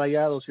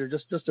Rayados here,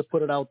 just to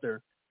put it out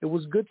there. It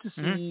was good to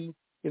see,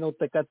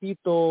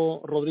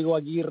 Tecatito, Rodrigo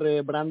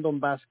Aguirre, Brandon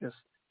Vasquez,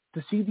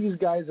 to see these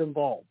guys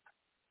involved.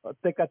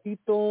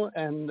 Tecatito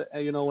and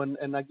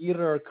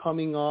Aguirre are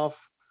coming off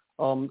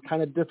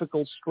kind of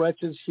difficult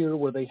stretches here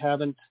where they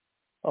haven't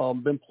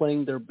been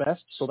playing their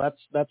best, so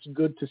that's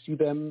good to see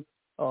them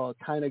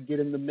kind of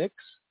get in the mix.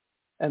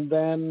 And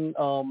then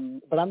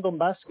Brandon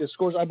Vasquez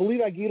scores. I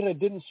believe Aguirre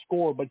didn't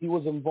score, but he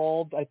was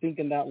involved, I think,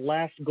 in that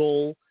last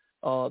goal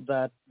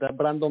that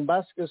Brandon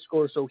Vasquez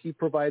scored, so he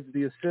provides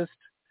the assist.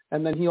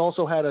 And then he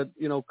also had a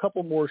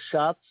couple more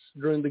shots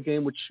during the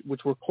game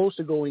which were close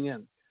to going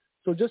in.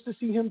 So just to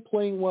see him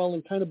playing well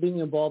and kind of being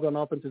involved on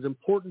offense is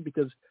important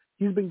because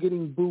he's been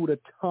getting booed a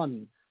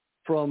ton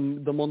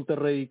from the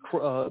Monterrey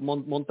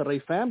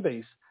fan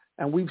base,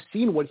 and we've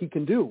seen what he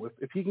can do.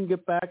 If he can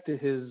get back to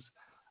his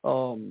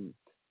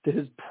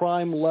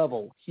prime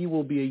level, he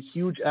will be a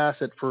huge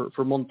asset for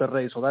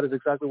Monterrey. So that is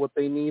exactly what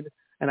they need,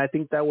 and I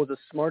think that was a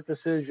smart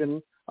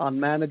decision on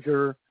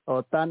manager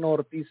Tano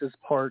Ortiz's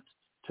part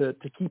to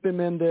keep him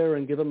in there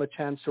and give him a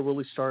chance to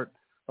really start,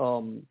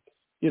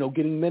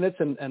 getting minutes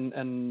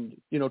and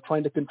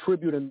trying to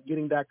contribute and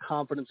getting that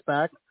confidence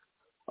back.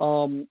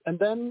 And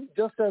then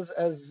just as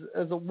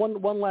a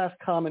one last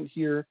comment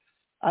here,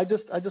 I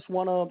just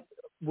want to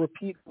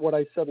repeat what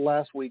I said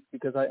last week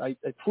because I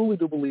truly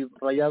do believe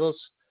Rayados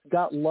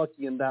got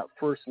lucky in that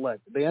first leg.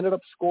 They ended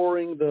up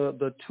scoring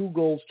the 2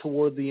 goals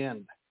toward the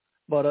end,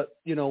 but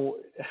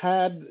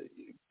had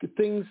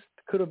things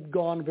could have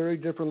gone very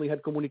differently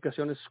had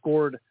Comunicaciones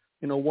scored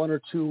 1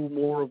 or 2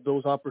 more of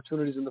those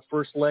opportunities in the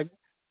first leg.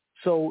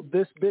 So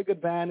this big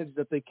advantage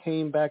that they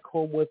came back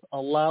home with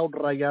allowed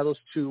Rayados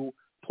to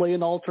play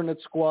an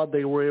alternate squad.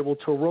 They were able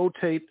to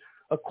rotate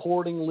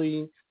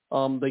accordingly.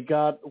 They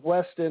got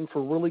rest in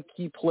for really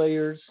key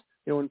players,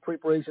 in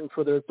preparation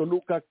for their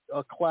Toluca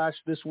clash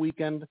this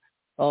weekend.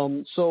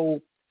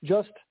 So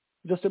just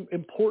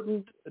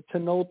important to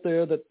note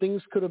there that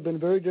things could have been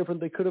very different.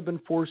 They could have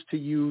been forced to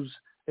use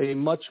a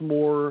much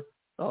more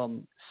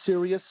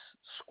serious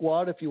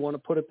squad, if you want to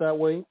put it that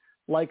way,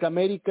 like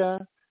America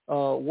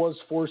was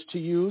forced to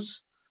use,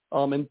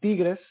 and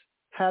Tigres,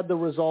 had the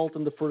result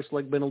in the first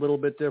leg been a little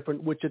bit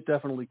different, which it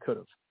definitely could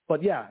have.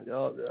 But yeah,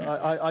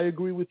 I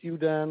agree with you,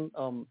 Dan.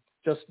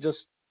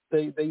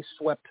 They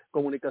swept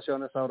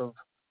Comunicaciones out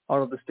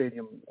of the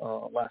stadium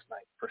last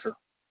night for sure.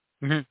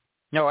 Mm-hmm.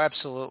 No,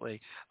 absolutely.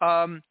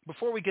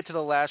 Before we get to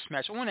the last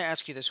match, I want to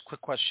ask you this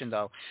quick question,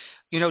 though.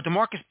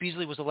 DeMarcus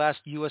Beasley was the last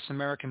U.S.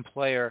 American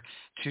player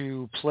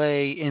to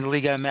play in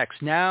Liga MX.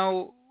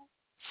 Now,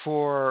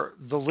 for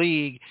the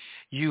league,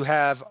 you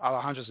have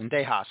Alejandro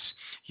Zendejas,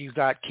 you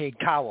got Cade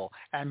Cowell,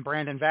 and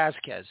Brandon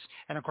Vasquez.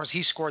 And, of course,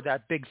 he scored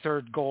that big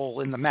third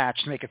goal in the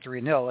match to make it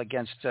 3-0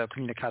 against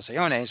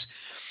Comunicaciones.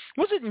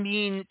 What does it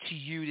mean to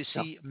you to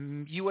see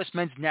U.S.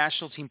 men's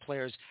national team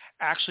players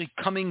actually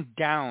coming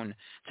down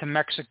to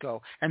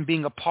Mexico and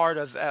being a part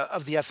of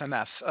the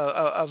FMF,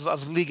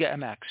 of Liga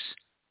MX?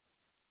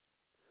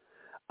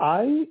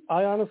 I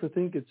honestly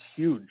think it's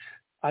huge.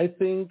 I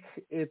think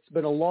it's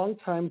been a long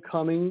time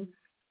coming.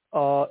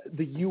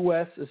 The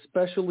U.S.,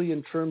 especially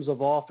in terms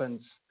of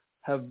offense,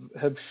 have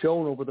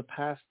shown over the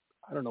past,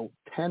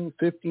 10,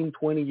 15,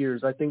 20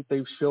 years. I think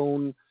they've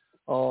shown,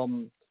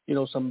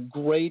 some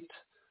great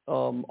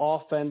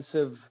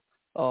offensive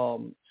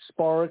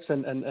sparks,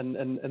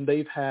 and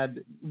they've had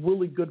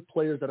really good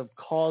players that have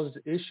caused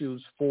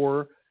issues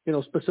for,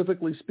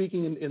 specifically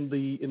speaking in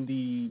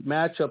the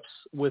matchups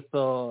with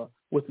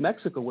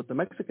Mexico, with the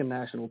Mexican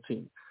national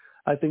team.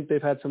 I think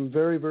they've had some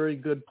very, very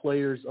good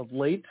players of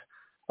late.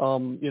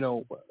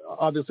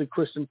 Obviously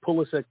Christian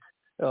Pulisic,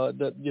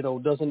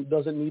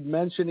 doesn't need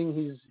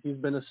mentioning. He's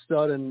been a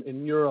stud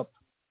in Europe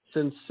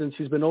since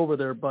he's been over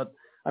there. But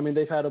I mean,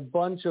 they've had a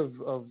bunch of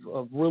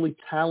really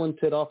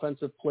talented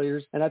offensive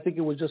players, and I think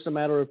it was just a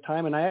matter of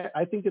time. And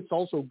I think it's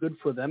also good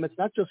for them. It's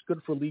not just good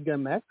for Liga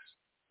MX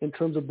in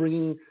terms of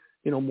bringing,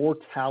 more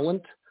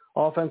talent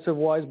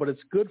offensive-wise, but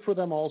it's good for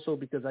them also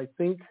because I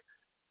think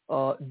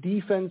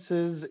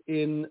defenses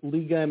in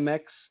Liga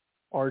MX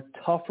are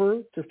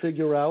tougher to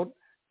figure out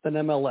than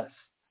MLS.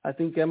 I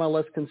think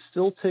MLS can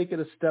still take it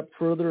a step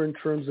further in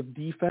terms of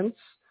defense.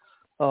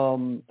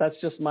 That's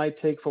just my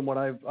take from what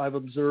I've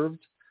observed.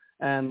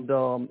 And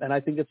I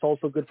think it's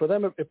also good for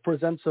them. It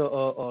presents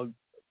a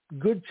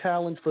good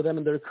challenge for them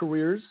in their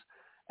careers.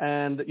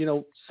 And,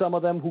 some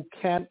of them who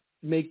can't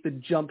make the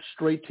jump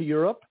straight to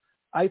Europe,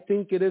 I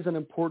think it is an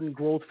important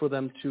growth for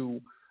them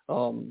to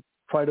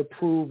try to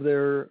prove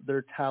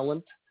their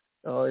talent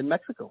in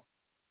Mexico.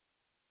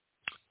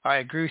 I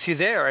agree with you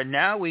there. And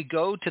now we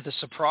go to the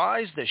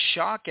surprise, the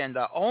shock, and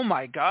the, oh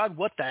my God,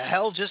 what the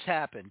hell just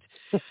happened?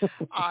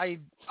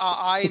 I'm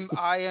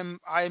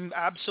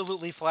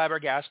absolutely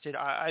flabbergasted.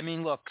 I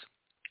mean, look,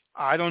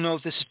 I don't know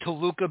if this is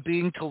Toluca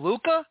being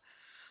Toluca,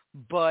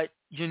 but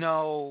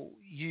you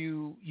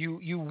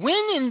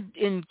win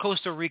in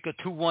Costa Rica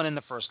 2-1 in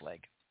the first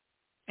leg,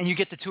 and you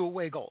get the 2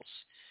 away goals.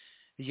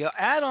 You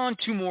add on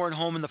 2 more at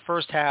home in the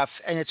first half,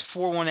 and it's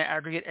 4-1 in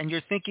aggregate, and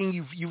you're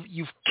thinking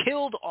you've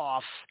killed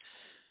off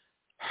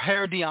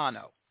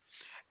Herediano.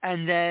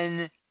 And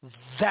then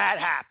that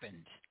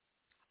happened.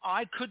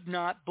 I could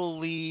not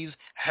believe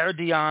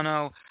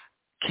Herediano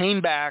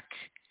came back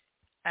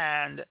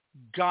and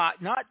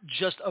got not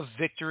just a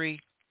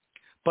victory,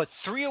 but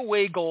 3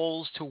 away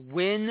goals to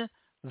win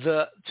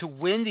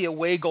the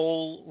away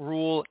goal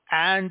rule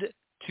and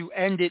to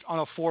end it on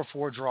a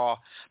 4-4 draw.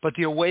 But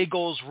the away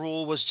goals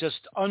rule was just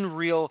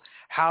unreal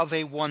how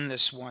they won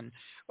this one.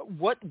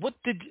 What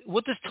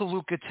does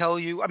Toluca tell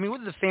you? I mean, what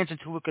do the fans in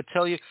Toluca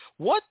tell you?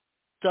 What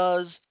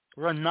does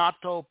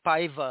Renato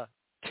Paiva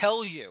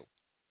tell you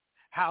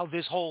how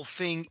this whole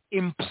thing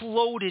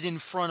imploded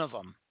in front of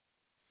them?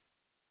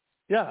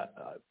 Yeah,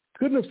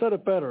 couldn't have said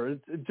it better.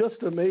 It's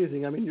just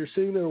amazing. I mean, you're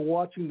sitting there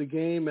watching the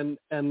game,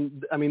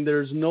 and I mean,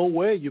 there's no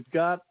way. You've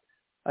got,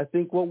 I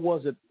think, what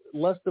was it,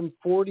 less than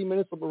 40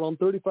 minutes, around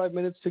 35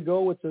 minutes to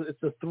go. It's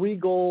a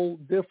 3-goal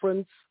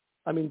difference.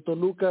 I mean,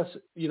 Toluca,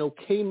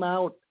 came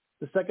out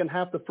the second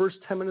half, the first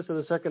 10 minutes of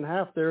the second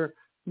half, they're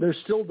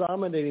still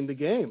dominating the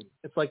game.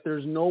 It's like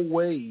there's no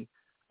way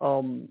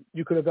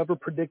you could have ever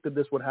predicted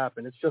this would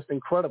happen. It's just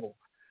incredible.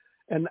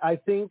 And I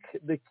think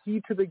the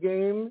key to the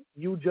game,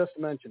 you just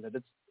mentioned it.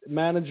 It's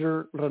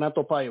manager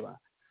Renato Paiva.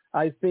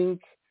 I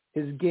think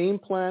his game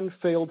plan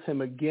failed him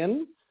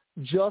again,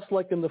 just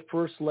like in the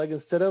first leg.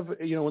 Instead of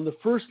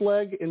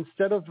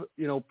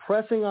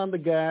pressing on the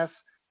gas,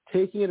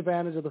 taking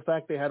advantage of the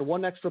fact they had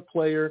one extra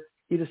player,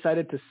 he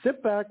decided to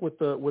sit back with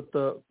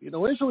the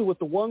initially with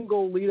the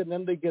 1-goal lead, and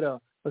then they get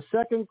a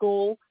second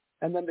goal,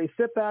 and then they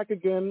sit back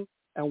again.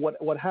 And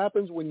what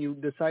happens when you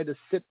decide to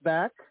sit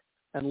back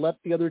and let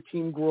the other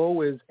team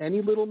grow is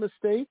any little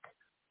mistake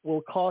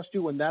will cost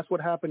you, and that's what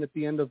happened at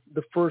the end of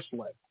the first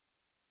leg,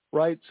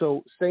 right?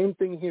 So same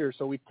thing here.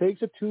 So he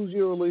takes a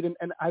 2-0 lead,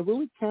 and I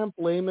really can't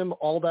blame him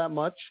all that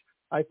much.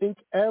 I think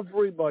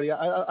everybody,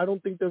 I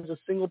don't think there's a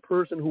single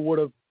person who would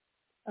have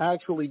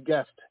actually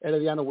guessed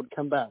Herediano would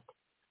come back.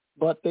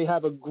 But they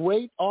have a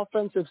great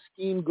offensive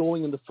scheme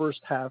going in the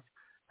first half,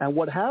 and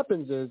what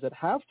happens is at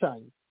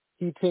halftime,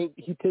 he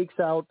takes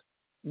out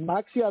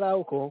Maxi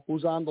Araujo,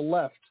 who's on the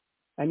left,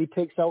 and he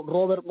takes out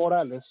Robert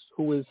Morales,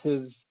 who is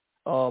his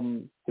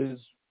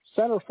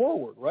center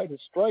forward, right,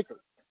 his striker.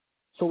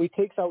 So he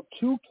takes out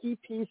 2 key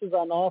pieces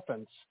on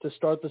offense to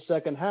start the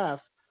second half,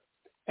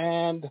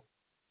 and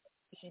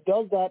he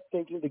does that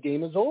thinking the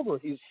game is over.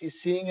 He's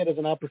seeing it as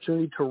an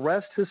opportunity to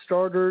rest his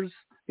starters.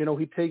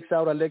 He takes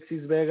out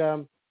Alexis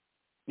Vega,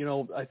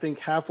 I think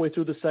halfway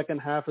through the second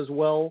half as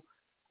well.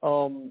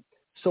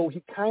 So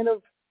he kind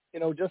of,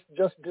 just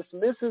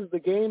dismisses the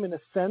game in a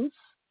sense,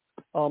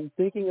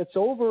 thinking it's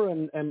over,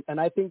 and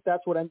I think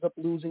that's what ends up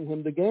losing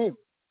him the game.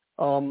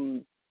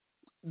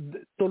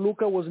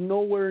 Toluca was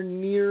nowhere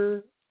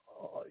near,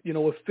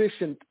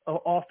 efficient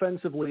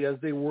offensively as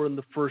they were in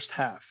the first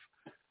half.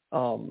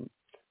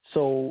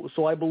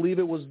 So I believe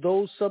it was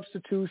those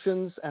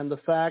substitutions and the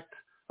fact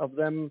of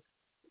them,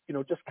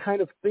 just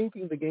kind of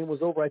thinking the game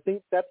was over. I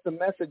think that's the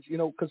message,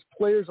 because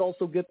players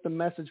also get the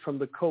message from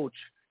the coach,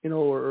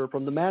 or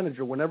from the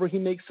manager. Whenever he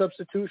makes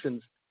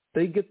substitutions,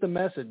 they get the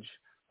message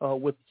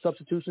with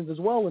substitutions as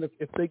well. And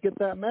if they get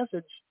that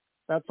message,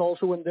 that's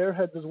also in their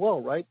heads as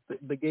well, right?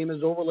 The game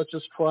is over. Let's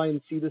just try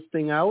and see this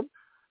thing out.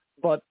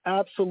 But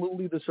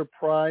absolutely the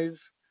surprise.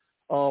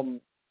 I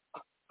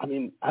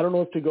don't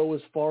know if to go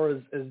as far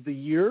as the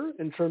year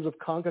in terms of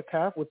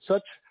CONCACAF with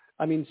such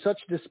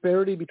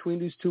disparity between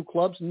these two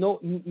clubs. No,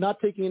 not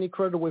taking any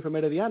credit away from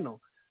Herediano.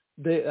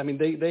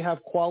 They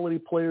have quality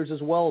players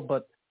as well,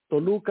 but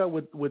Toluca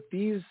with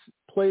these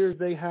players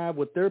they have,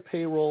 with their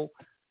payroll,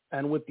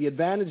 and with the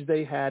advantage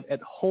they had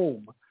at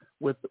home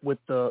with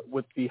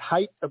the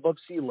height above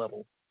sea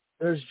level,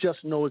 there's just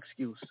no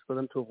excuse for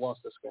them to have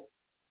lost this game.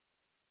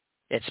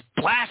 It's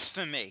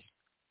blasphemy,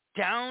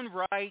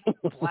 downright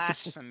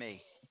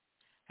blasphemy.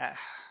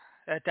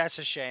 That's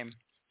a shame.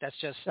 That's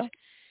just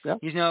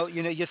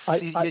you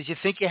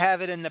think you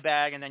have it in the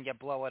bag and then you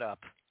blow it up.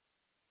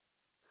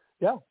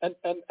 Yeah, and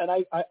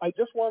I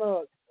just want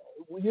to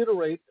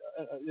reiterate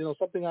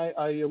something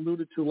I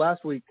alluded to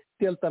last week.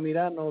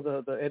 Altamirano,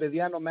 the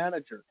Herediano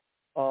manager,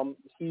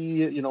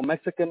 he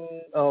Mexican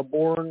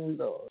born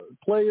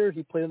player.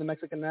 He played in the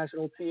Mexican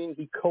national team.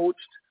 He coached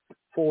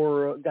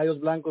for Gallos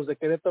Blancos de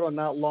Querétaro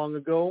not long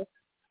ago,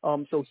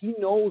 so he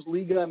knows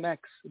Liga MX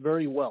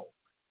very well.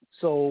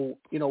 So,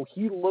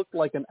 he looked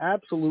like an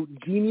absolute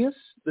genius.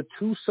 The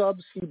two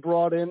subs he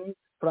brought in,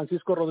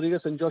 Francisco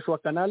Rodriguez and Joshua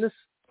Canales,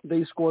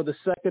 they scored the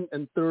second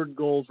and third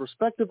goals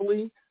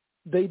respectively.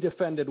 They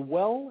defended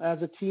well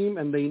as a team,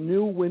 and they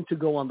knew when to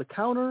go on the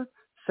counter,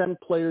 send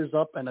players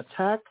up and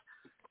attack.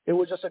 It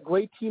was just a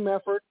great team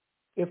effort.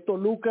 If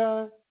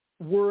Toluca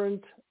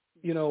weren't,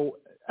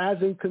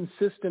 as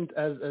inconsistent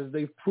as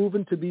they've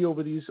proven to be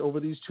over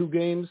these two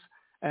games,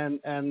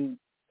 and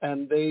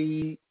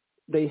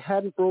they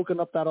hadn't broken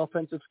up that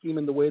offensive scheme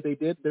in the way they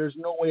did, there's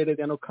no way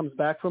Herediano comes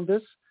back from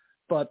this.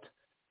 But,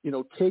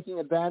 taking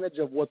advantage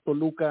of what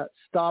Toluca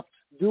stopped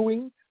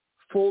doing,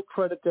 full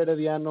credit to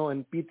Herediano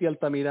and Piti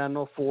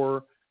Altamirano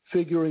for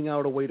figuring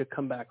out a way to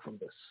come back from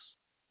this.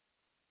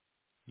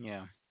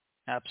 Yeah,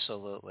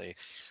 absolutely.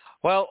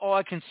 Well, all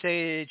I can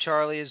say,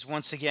 Charlie, is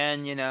once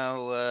again,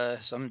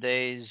 some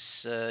days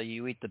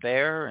you eat the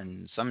bear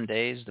and some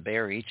days the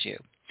bear eats you.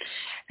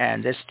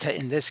 And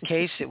in this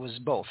case, it was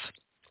both.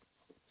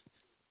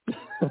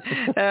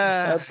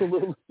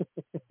 Absolutely.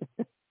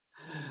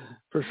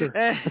 For sure.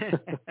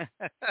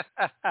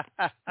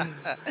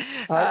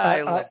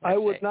 I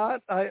would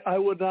not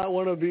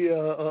want to be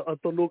a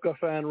Toluca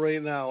fan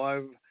right now.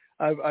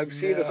 I've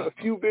seen a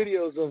few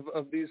videos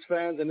of these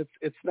fans, and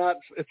it's not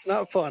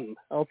fun.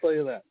 I'll tell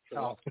you that.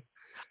 So,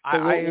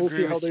 we'll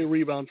see how they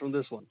rebound from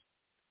this one.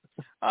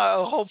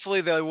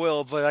 Hopefully they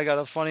will, but I got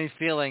a funny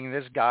feeling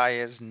this guy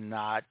is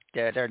not.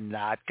 They're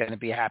not going to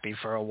be happy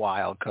for a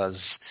while because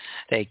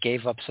they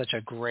gave up such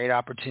a great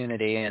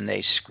opportunity and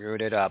they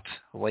screwed it up.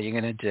 What are you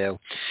going to do?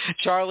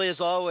 Charlie, as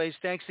always,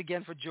 thanks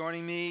again for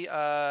joining me.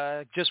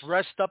 Just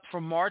rest up for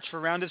March for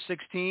round of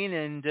 16,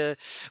 and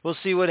we'll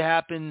see what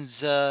happens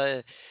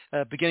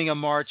beginning of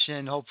March,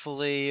 and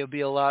hopefully it'll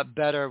be a lot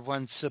better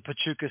once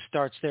Pachuca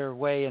starts their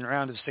way in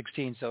round of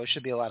 16, so it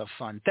should be a lot of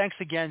fun. Thanks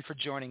again for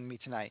joining me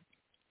tonight.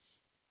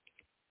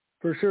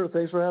 For sure.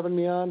 Thanks for having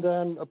me on,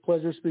 Dan. A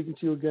pleasure speaking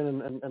to you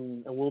again,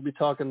 and we'll be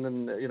talking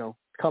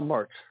come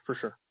March, for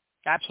sure.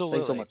 Absolutely.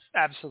 Thanks so much.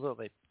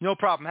 Absolutely. No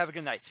problem. Have a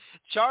good night.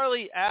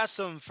 Charlie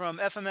Assam from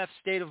FMF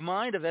State of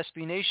Mind of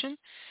SB Nation,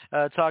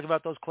 talk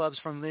about those clubs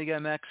from Liga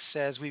MX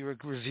as we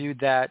reviewed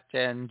that,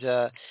 and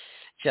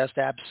just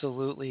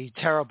absolutely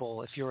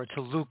terrible if you're a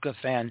Toluca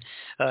fan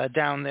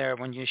down there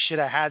when you should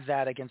have had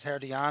that against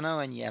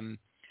Herediano and you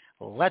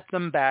let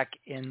them back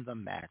in the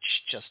match.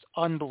 Just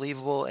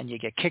unbelievable, and you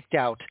get kicked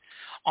out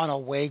on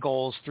away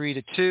goals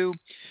 3-2.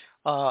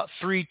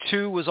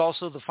 3-2 was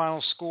also the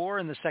final score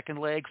in the second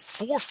leg,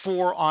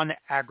 4-4 on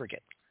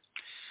aggregate.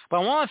 But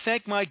I want to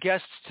thank my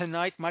guests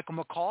tonight, Michael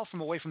McCall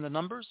from Away from the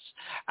Numbers,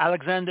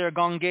 Alexander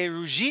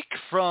Gongue-Rujic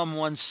from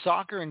One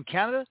Soccer in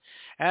Canada,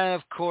 and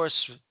of course,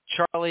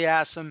 Charlie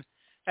Assam,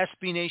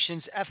 SB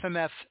Nation's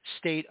FMF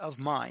State of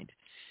Mind.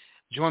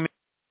 Join me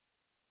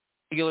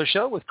regular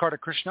show with Carter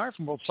Krishnar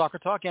from World Soccer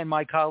Talk and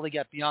my colleague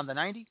at Beyond the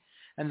 90.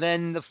 And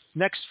then the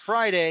next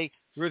Friday,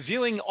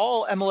 reviewing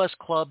all MLS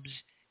clubs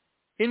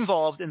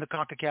involved in the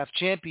CONCACAF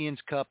Champions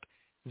Cup,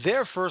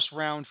 their first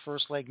round,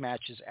 first leg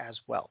matches as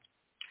well.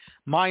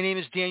 My name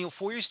is Daniel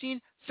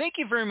Feuerstein. Thank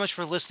you very much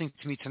for listening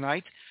to me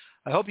tonight.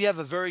 I hope you have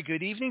a very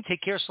good evening.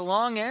 Take care so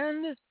long,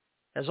 and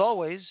as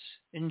always,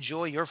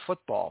 enjoy your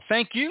football.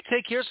 Thank you.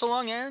 Take care so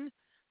long, and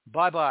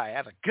bye-bye.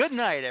 Have a good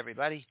night,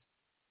 everybody.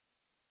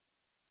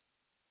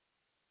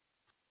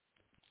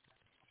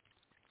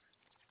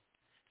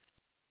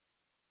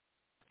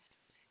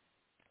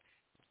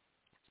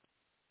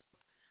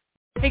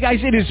 Hey guys,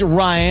 it is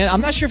Ryan. I'm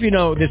not sure if you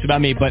know this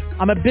about me, but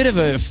I'm a bit of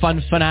a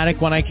fun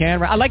fanatic when I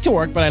can. I like to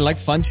work, but I like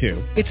fun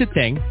too. It's a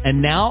thing.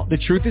 And now the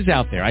truth is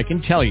out there. I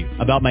can tell you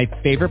about my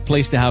favorite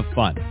place to have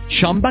fun.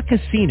 Chumba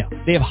Casino.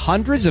 They have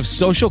hundreds of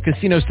social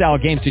casino style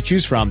games to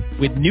choose from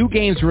with new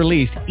games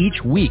released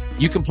each week.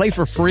 You can play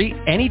for free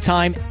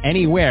anytime,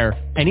 anywhere.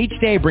 And each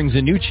day brings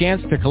a new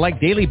chance to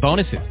collect daily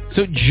bonuses.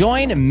 So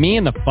join me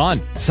in the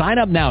fun. Sign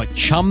up now at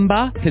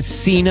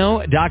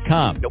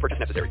ChumbaCasino.com. No purchase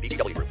necessary.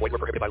 VGW Group. Void where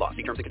prohibited by law.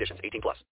 See terms and conditions. 18+.